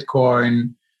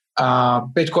Bitcoin.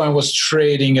 Bitcoin was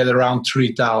trading at around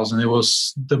 3,000. It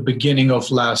was the beginning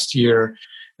of last year.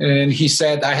 And he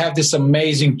said, I have this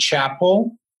amazing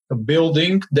chapel, a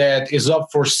building that is up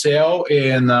for sale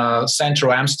in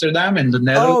central Amsterdam in the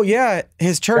Netherlands. Oh, yeah.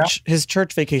 His church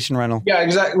vacation rental. Yeah,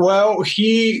 exactly. Well,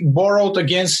 he borrowed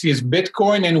against his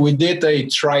Bitcoin and we did a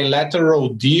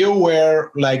trilateral deal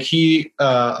where like he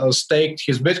staked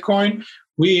his Bitcoin.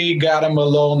 We got him a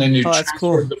loan and he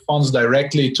transferred the funds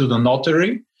directly to the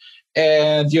notary.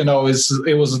 And, it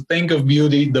was a thing of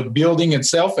beauty, the building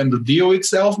itself and the deal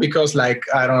itself, because like,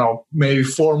 I don't know, maybe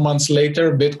 4 months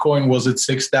later, Bitcoin was at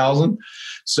 6,000.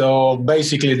 So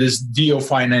basically this deal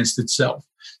financed itself.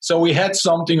 So we had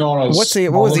something on us.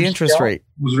 What was the interest rate?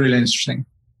 It was really interesting.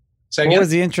 What was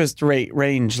the interest rate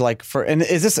range like and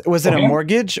was it a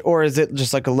mortgage or is it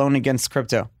just like a loan against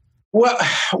crypto? Well,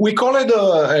 we call it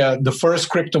the first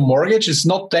crypto mortgage. It's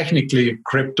not technically a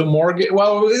crypto mortgage.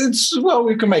 Well,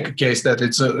 we can make a case that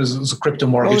it's a crypto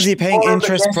mortgage. Was he paying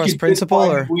interest plus principal?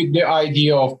 Or? With the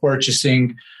idea of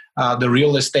purchasing the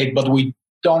real estate, but we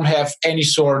don't have any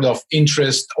sort of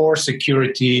interest or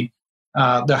security.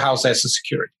 The house as a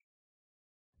security.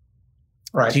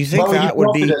 Right. Do you think that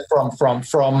would be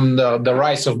from the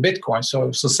rise of Bitcoin? So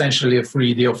it's essentially a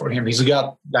free deal for him. He's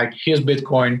got like his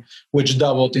Bitcoin, which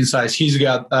doubled in size. He's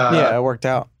got it worked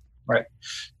out. Right.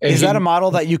 Is that a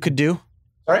model that you could do?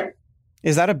 Sorry?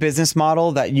 Is that a business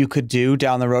model that you could do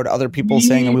down the road? Other people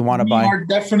saying we want to buy? We are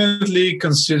definitely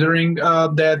considering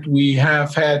that. We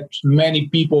have had many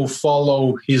people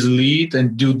follow his lead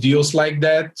and do deals like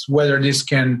that. Whether this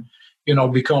can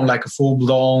become like a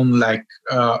full-blown, like,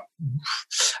 I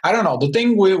don't know. The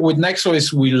thing with Nexo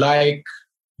is we like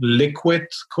liquid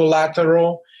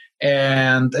collateral.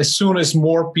 And as soon as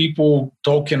more people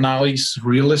tokenize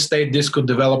real estate, this could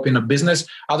develop in a business.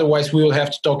 Otherwise, we will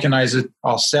have to tokenize it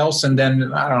ourselves. And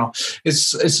then, I don't know,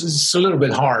 it's a little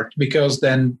bit hard because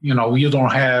then, you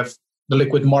don't have the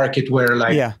liquid market where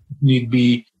need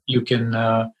be, you can,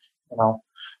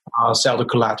 sell the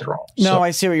collateral. No,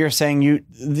 I see what you're saying.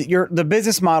 The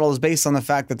business model is based on the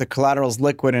fact that the collateral is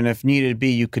liquid, and if needed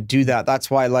be, you could do that.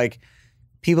 That's why, like,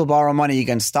 people borrow money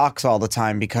against stocks all the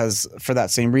time because for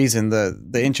that same reason,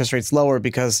 the interest rate's lower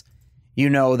because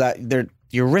that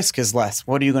your risk is less.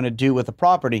 What are you going to do with the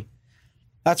property?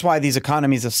 That's why these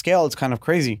economies of scale, it's kind of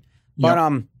crazy. But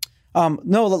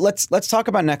no, let's talk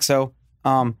about Nexo.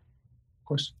 Of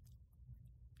course.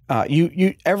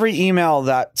 You every email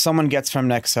that someone gets from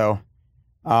Nexo,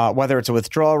 whether it's a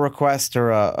withdrawal request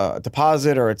or a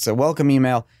deposit or it's a welcome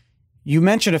email, you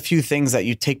mentioned a few things that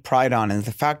you take pride on, and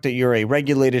the fact that you're a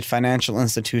regulated financial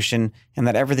institution and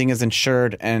that everything is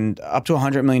insured and up to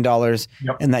 $100 million,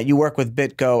 and that you work with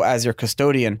BitGo as your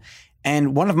custodian.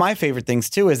 And one of my favorite things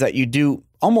too is that you do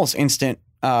almost instant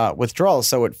withdrawals,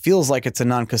 so it feels like it's a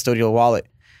non-custodial wallet.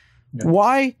 Yeah.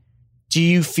 Why do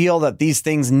you feel that these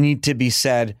things need to be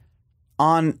said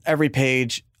on every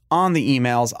page, on the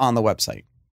emails, on the website?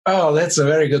 Oh, that's a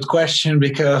very good question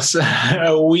because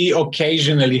we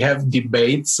occasionally have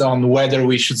debates on whether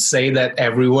we should say that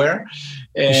everywhere.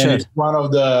 And one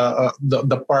of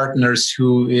the partners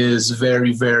who is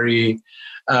very, very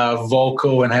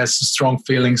vocal and has strong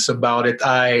feelings about it.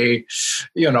 I'm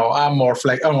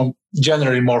I'm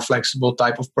generally more flexible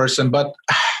type of person, but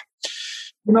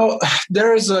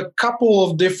there's a couple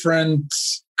of different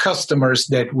customers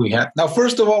that we have. Now,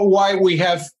 first of all, why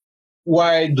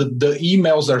the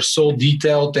emails are so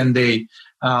detailed and they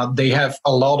have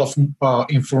a lot of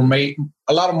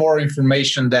more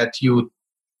information that you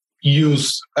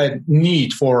use a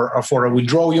need for a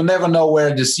withdrawal, you never know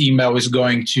where this email is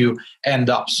going to end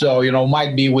up. So,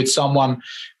 might be with someone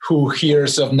who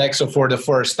hears of Nexo for the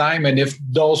first time. And if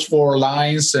those 4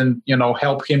 lines and,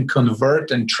 help him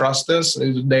convert and trust us,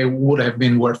 they would have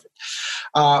been worth it.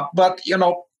 But,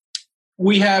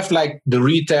 we have like the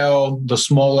retail, the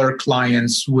smaller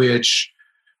clients, which,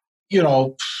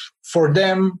 for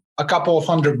them, a couple of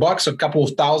 $100, a couple of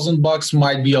 $1,000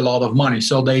 might be a lot of money.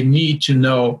 So they need to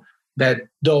know that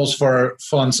those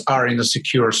funds are in a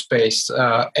secure space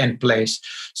and place.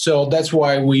 So that's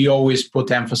why we always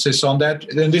put emphasis on that.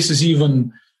 And this is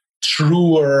even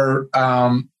truer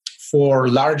for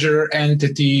larger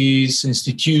entities,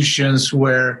 institutions,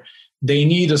 where they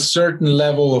need a certain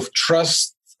level of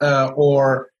trust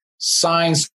or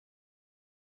signs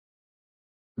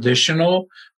traditional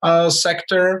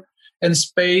sector and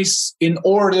space in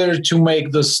order to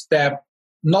make the step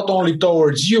not only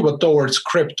towards you, but towards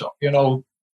crypto.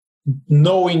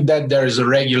 Knowing that there is a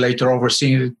regulator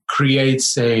overseeing it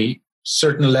creates a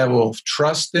certain level of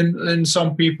trust in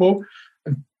some people,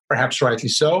 and perhaps rightly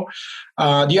so.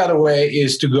 The other way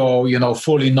is to go,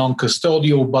 fully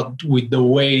non-custodial, but with the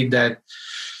way that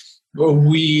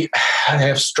we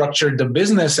have structured the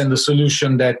business and the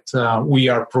solution that we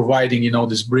are providing,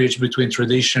 this bridge between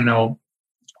traditional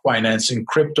finance and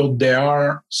crypto, there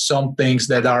are some things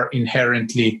that are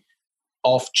inherently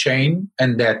off-chain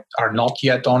and that are not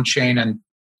yet on-chain, and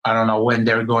I don't know when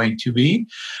they're going to be.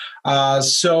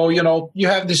 So, you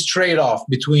have this trade-off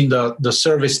between the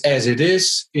service as it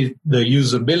is, the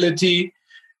usability,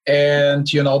 and,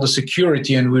 the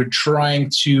security, and we're trying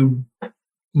to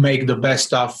make the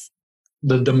best of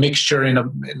the mixture in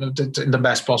the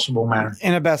best possible manner.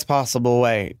 In a best possible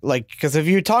way. Like, because if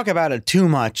you talk about it too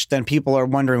much, then people are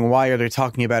wondering why are they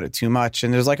talking about it too much?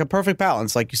 And there's like a perfect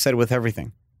balance, like you said, with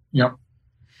everything. Yep.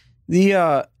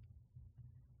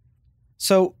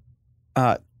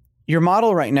 Your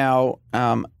model right now,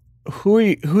 what are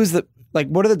the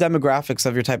demographics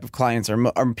of your type of clients?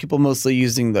 Are people mostly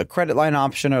using the credit line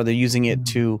option? Or are they using it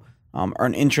to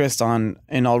earn interest on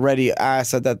an already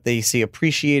asset that they see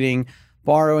appreciating,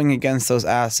 borrowing against those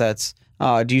assets?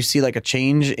 Do you see like a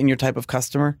change in your type of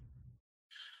customer?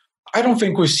 I don't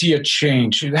think we see a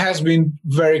change. It has been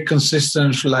very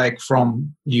consistent, like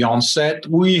from the onset.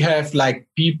 We have like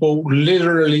people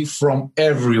literally from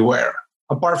everywhere,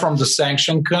 apart from the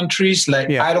sanctioned countries.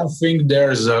 I don't think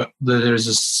there's a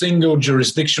single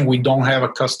jurisdiction we don't have a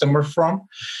customer from.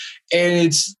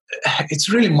 And it's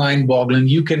really mind-boggling.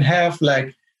 You can have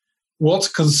like what's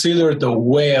considered a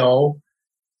whale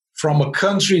from a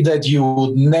country that you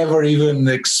would never even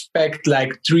expect,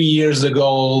 like 3 years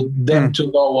ago, them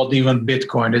to know what even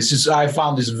Bitcoin is. I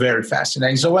found this very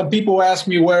fascinating. So when people ask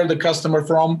me where the customer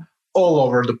from, all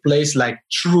over the place, like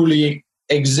truly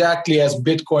exactly as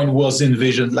Bitcoin was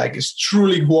envisioned, like it's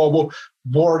truly global,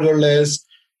 borderless.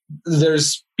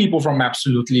 There's people from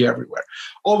absolutely everywhere.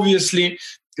 Obviously,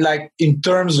 like in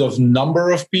terms of number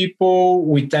of people,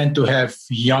 we tend to have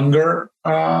younger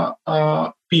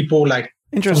people, like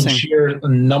interesting sheer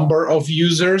number of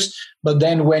users. But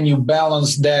then when you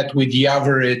balance that with the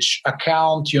average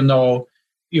account,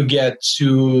 you get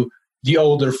to the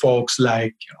older folks,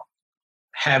 like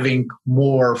having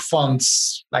more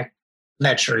funds, like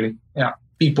naturally,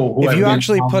 people who if you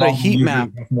actually put a heat map,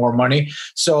 have more money,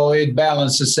 so it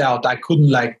balances out. I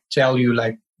couldn't like tell you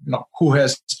who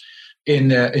has in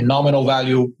nominal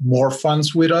value more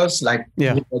funds with us, like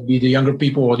it would be the younger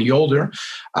people or the older.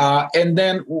 And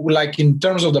then like in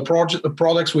terms of the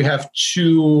products, we have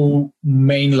 2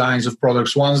 main lines of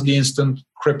products. One's the instant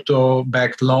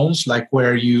crypto-backed loans, like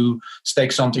where you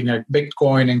stake something like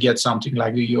Bitcoin and get something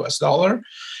like the US dollar.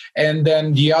 And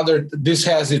then the other, this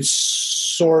has its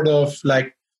sort of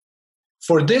like,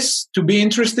 for this to be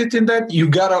interested in that, you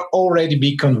gotta already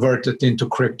be converted into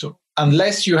crypto.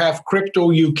 Unless you have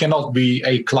crypto, you cannot be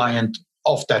a client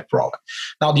of that product.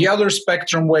 Now, the other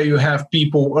spectrum where you have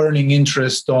people earning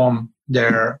interest on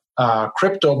their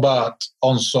crypto, but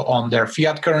also on their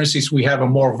fiat currencies, we have a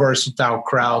more versatile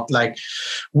crowd. Like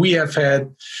we have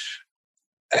had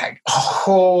like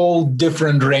whole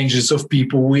different ranges of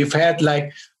people. We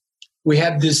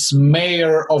had this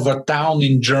mayor of a town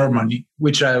in Germany,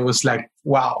 which I was like,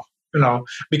 wow,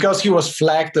 because he was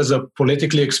flagged as a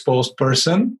politically exposed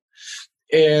person.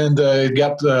 And it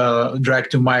got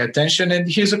dragged to my attention. And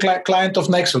he's a client of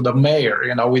Nexo, the mayor.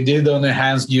 We did an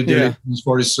enhanced due diligence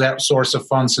for his source of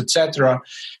funds, etc.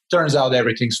 Turns out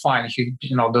everything's fine.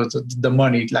 The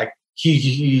money, like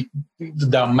the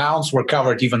amounts were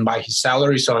covered even by his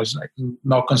salary, so it's like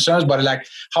no concerns. But like,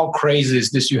 how crazy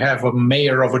is this? You have a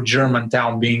mayor of a German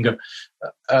town being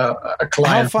a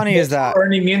client. How funny is that?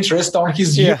 Earning interest on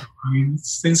his euro. I mean,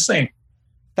 it's insane.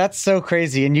 That's so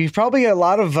crazy, and you probably get a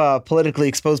lot of politically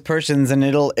exposed persons, and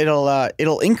it'll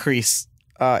increase,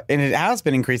 and it has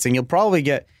been increasing. You probably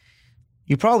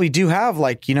do have,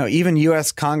 like, you know, even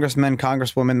U.S. congressmen,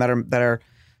 congresswomen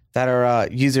that are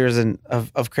users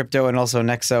of crypto and also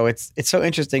Nexo. It's so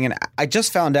interesting, and I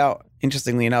just found out,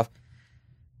 interestingly enough,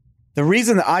 the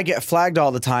reason that I get flagged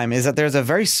all the time is that there's a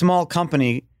very small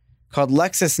company called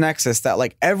LexisNexis that,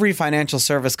 like, every financial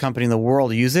service company in the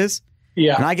world uses.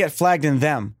 Yeah. And I get flagged in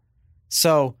them.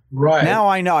 So now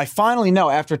I know. I finally know.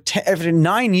 After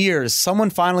 9 years, someone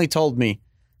finally told me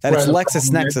that it's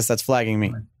LexisNexis that's flagging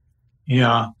me.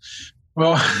 Yeah.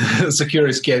 Well, it's a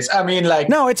curious case. I mean, like,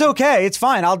 no, it's okay. It's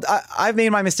fine. I've made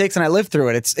my mistakes and I lived through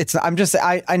it.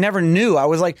 I never knew. I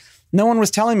was like, no one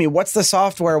was telling me what's the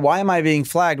software. Why am I being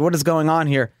flagged? What is going on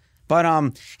here?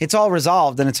 But it's all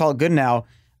resolved and it's all good now.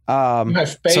 You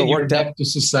have paid your debt to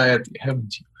society,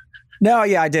 haven't you? No,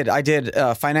 yeah, I did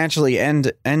financially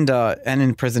and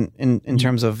in prison in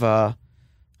terms of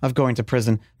going to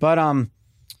prison. But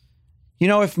you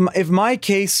know, if my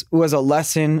case was a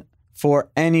lesson for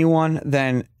anyone,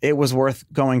 then it was worth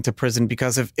going to prison,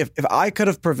 because if I could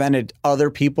have prevented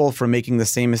other people from making the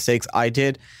same mistakes I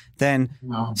did, then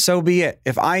so be it.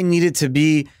 If I needed to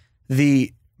be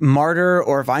the martyr,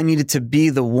 or if I needed to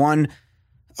be the one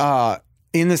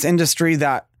in this industry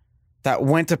that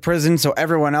went to prison so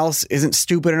everyone else isn't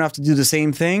stupid enough to do the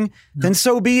same thing, then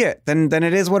so be it. Then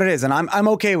it is what it is, and I'm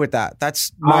okay with that.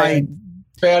 That's I'm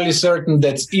fairly certain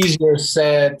that's easier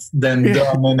said than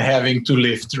done and having to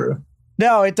live through.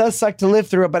 No, it does suck to live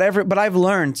through it, but I've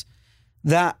learned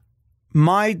that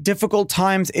my difficult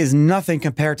times is nothing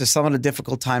compared to some of the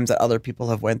difficult times that other people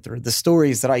have went through. The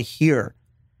stories that I hear,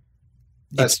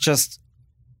 it's just,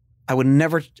 I would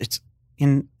never, it's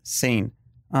insane.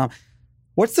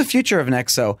 What's the future of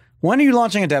Nexo? When are you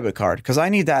launching a debit card? Because I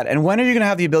need that. And when are you going to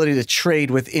have the ability to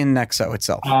trade within Nexo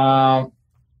itself?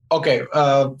 Okay.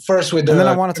 First, and then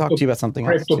I want to talk to you about something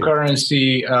else.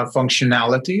 Cryptocurrency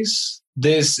functionalities.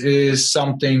 This is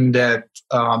something that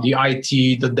the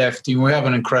IT, the dev team, we have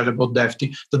an incredible dev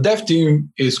team. The dev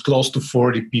team is close to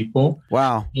 40 people.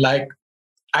 Wow. Like,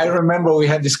 I remember we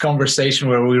had this conversation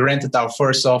where we rented our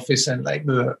first office, and like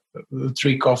the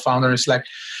three co-founders, like,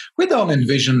 we don't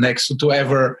envision Nexo to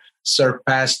ever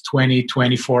surpass 20,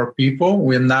 24 people.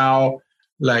 We're now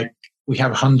like, we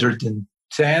have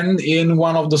 110 in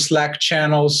one of the Slack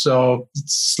channels. So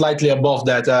it's slightly above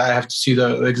that. I have to see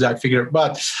the exact figure.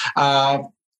 But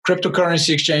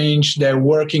cryptocurrency exchange, they're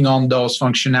working on those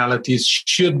functionalities,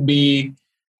 should be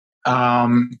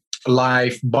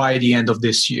live by the end of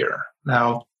this year.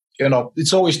 Now, you know,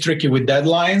 it's always tricky with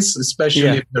deadlines, especially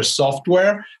if there's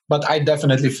software. But I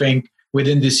definitely think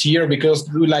within this year, because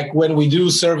like when we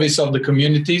do surveys of the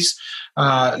communities,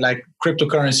 like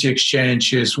cryptocurrency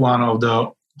exchange is one of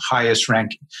the highest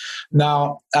ranking.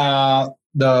 Now, the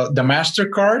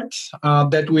MasterCard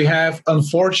that we have,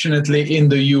 unfortunately, in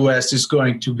the US is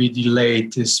going to be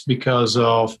delayed. Is because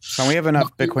of. And we have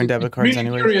enough Bitcoin debit cards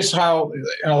anyway. I'm curious how, you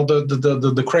know,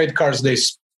 the credit cards, they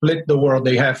split the world.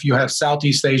 You have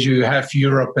Southeast Asia, you have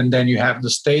Europe, and then you have the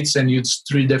States, and it's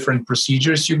 3 different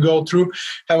procedures you go through.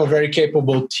 Have a very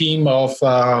capable team of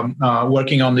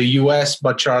working on the US,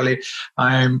 but Charlie,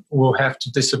 I will have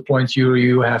to disappoint you.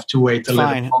 You have to wait a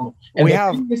little longer. And we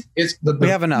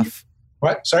have enough.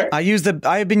 What? Sorry?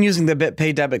 I've been using the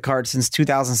BitPay debit card since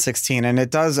 2016, and it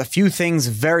does a few things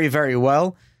very, very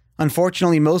well.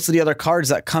 Unfortunately, most of the other cards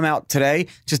that come out today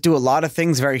just do a lot of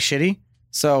things very shitty.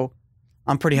 So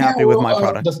I'm pretty happy with my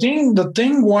product. The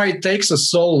thing why it takes us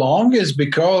so long is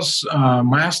because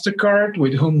MasterCard,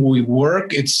 with whom we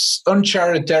work, it's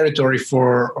uncharted territory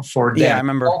for them. Yeah, I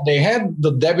remember. They had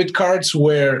the debit cards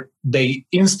where they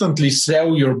instantly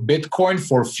sell your Bitcoin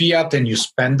for fiat and you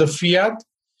spend the fiat.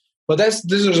 But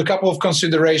there's a couple of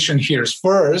considerations here.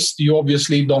 First, you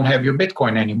obviously don't have your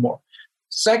Bitcoin anymore.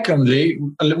 Secondly,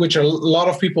 which a lot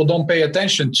of people don't pay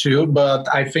attention to, but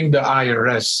I think the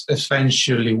IRS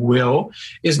essentially will,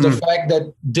 is the fact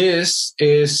that this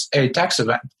is a tax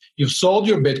event. You've sold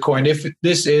your Bitcoin. If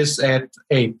this is at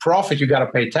a profit, you got to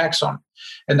pay tax on.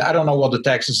 And I don't know what the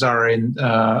taxes are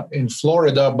in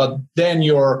Florida, but then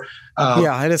your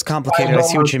it is complicated. I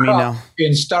see what you mean now.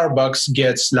 In Starbucks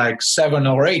gets like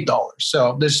 $7 or $8.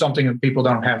 So this is something that people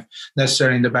don't have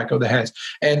necessarily in the back of their heads.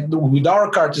 And with our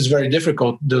card, it's very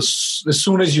difficult. As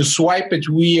soon as you swipe it,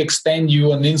 we extend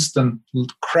you an instant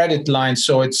credit line.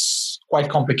 So it's quite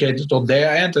complicated on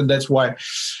their end, and that's why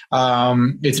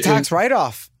it's a tax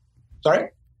write-off. Sorry?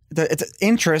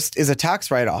 Interest is a tax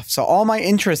write-off. So all my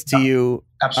interest to you,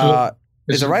 absolutely.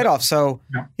 is a write-off. So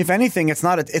if anything, it's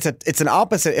not, it's an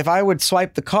opposite. If I would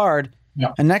swipe the card,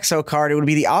 a Nexo card, it would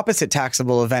be the opposite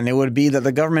taxable event. It would be that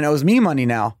the government owes me money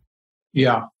now.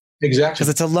 Yeah, exactly. Because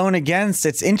it's a loan against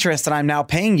its interest that I'm now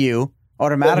paying you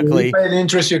automatically. When you pay the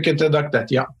interest, you can deduct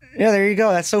that. Yeah. Yeah, there you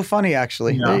go. That's so funny,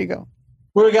 actually. Yeah. There you go.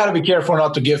 We got to be careful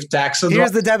not to give taxes.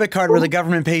 Here's the debit card where the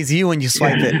government pays you when you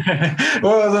swipe it.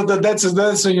 Well,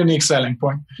 that's a unique selling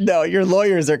point. No, your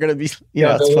lawyers are going to be.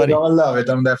 Yeah, that's funny. I love it.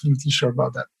 I'm definitely sure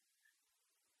about that.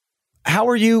 How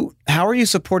are you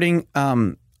supporting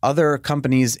other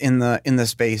companies in the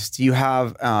space? Do you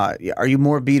have? Are you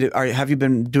more B2? Have you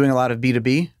been doing a lot of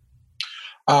B2B?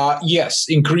 Yes,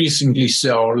 increasingly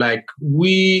so.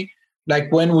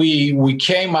 When we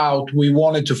came out, we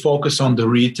wanted to focus on the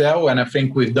retail, and I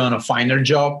think we've done a finer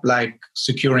job, like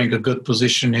securing a good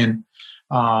position in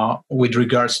with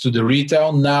regards to the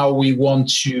retail. Now we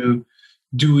want to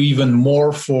do even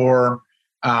more for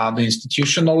the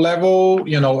institutional level.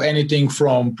 Anything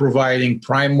from providing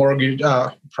prime mortgage,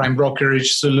 prime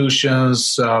brokerage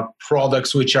solutions,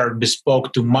 products which are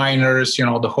bespoke to miners.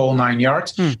 The whole 9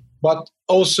 yards. But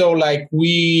also,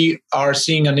 we are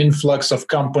seeing an influx of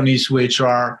companies which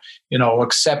are,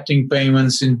 accepting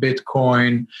payments in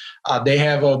Bitcoin. They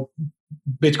have a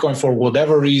Bitcoin for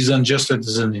whatever reason, just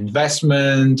as an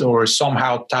investment or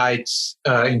somehow tied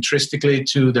intrinsically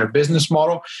to their business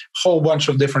model. Whole bunch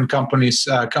of different companies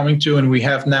coming to, and we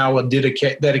have now a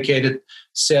dedicated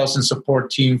sales and support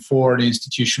team for the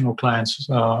institutional clients,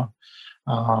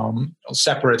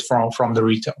 separate from the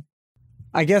retail.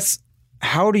 I guess.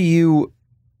 How do you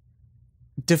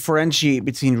differentiate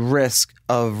between risk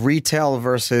of retail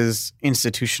versus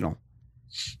institutional?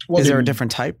 Is there a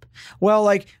different type? Well,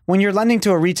 when you're lending to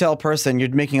a retail person, you're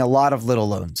making a lot of little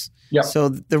loans. Yeah. So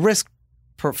the risk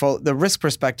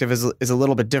perspective is a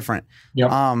little bit different.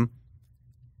 Yeah.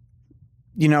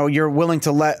 You're willing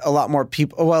to let a lot more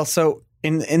people. Well, so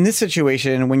in this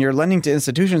situation, when you're lending to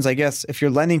institutions, I guess if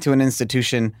you're lending to an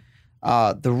institution,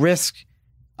 the risk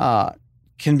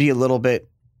can be a little bit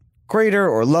greater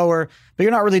or lower, but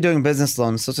you're not really doing business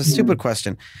loans. So it's a stupid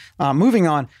question. Moving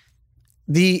on.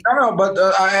 There's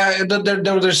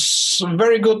a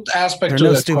very good aspect to that. There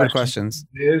are no stupid questions.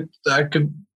 I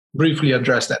could briefly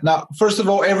address that. Now, first of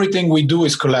all, everything we do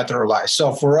is collateralized.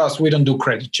 So for us, we don't do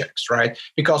credit checks, right?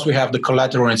 Because we have the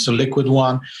collateral, it's a liquid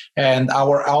one. And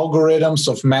our algorithms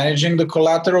of managing the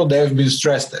collateral, they've been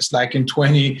stress tested. Like in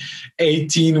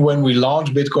 2018, when we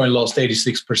launched, Bitcoin lost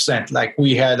 86%.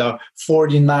 We had a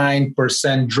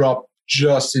 49% drop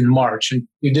just in March, and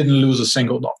we didn't lose a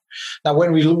single dollar. Now,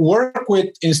 when we work with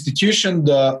institutions,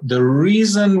 the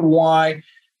reason why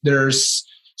there's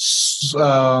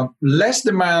less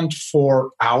demand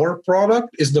for our product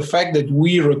is the fact that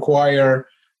we require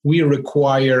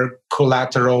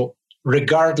collateral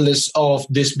regardless of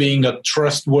this being a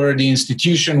trustworthy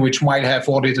institution which might have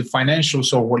audited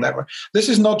financials or whatever. This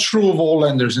is not true of all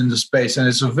lenders in the space, and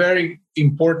it's a very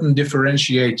important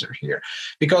differentiator here.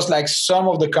 Because some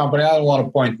of the companies, I don't want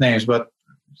to point names, but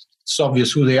it's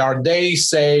obvious who they are, they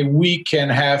say we can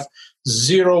have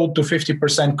 0 to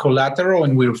 50% collateral,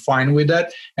 and we're fine with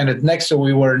that. And at Nexo,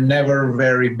 we were never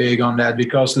very big on that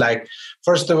because,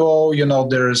 first of all,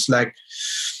 there's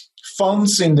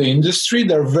funds in the industry.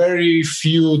 There are very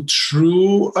few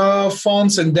true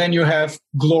funds, and then you have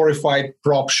glorified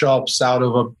prop shops out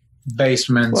of a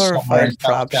basement somewhere in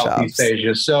Southeast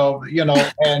Asia. So,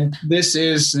 and it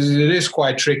is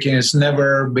quite tricky. And it's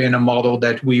never been a model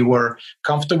that we were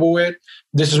comfortable with.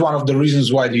 This is one of the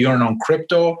reasons why the Earn on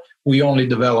Crypto we only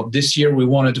developed this year. We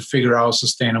wanted to figure out a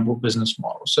sustainable business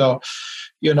model. So,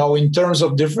 in terms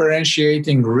of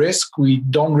differentiating risk, we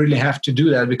don't really have to do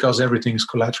that because everything is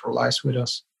collateralized with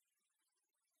us.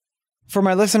 For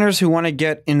my listeners who want to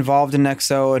get involved in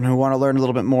Nexo and who want to learn a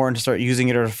little bit more and to start using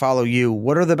it or to follow you,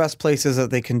 what are the best places that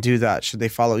they can do that? Should they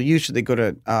follow you? Should they go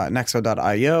to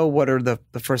nexo.io? What are the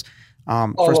first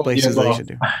places that you should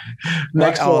do?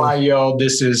 Nexo.io.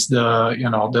 This is the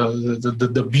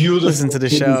beautiful. Listen to the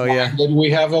show, that we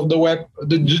have of the web.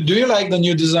 Do you like the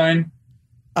new design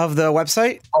of the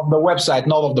website? Of the website,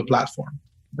 not of the platform.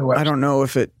 I don't know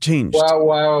if it changed.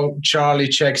 Well, Charlie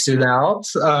checks it out.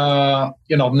 I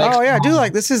do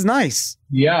like this. Is nice.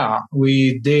 Yeah,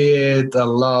 we did a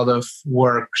lot of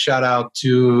work. Shout out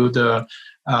to the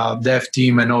dev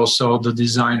team and also the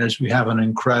designers. We have an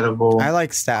incredible. I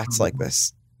like stats like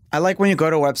this. I like when you go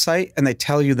to a website and they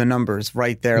tell you the numbers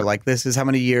right there. Like, this is how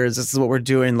many years. This is what we're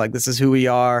doing. Like, this is who we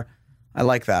are. I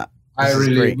like that. I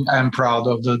really am proud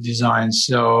of the design.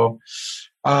 So.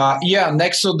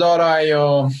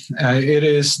 Nexo.io. It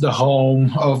is the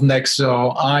home of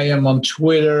Nexo. I am on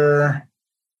Twitter.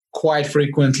 quite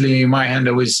frequently. My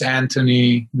handle is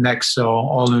Anthony Nexo,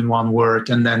 all in one word.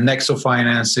 And then Nexo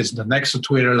Finance is the Nexo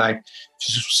Twitter. Like,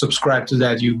 if you subscribe to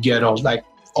that, you get all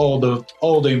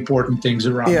the important things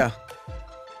around. Yeah.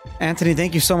 Anthony,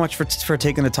 thank you so much for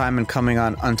taking the time and coming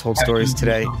on Untold Stories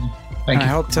today. Thank you. I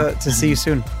hope to see you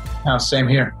soon. Same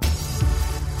here.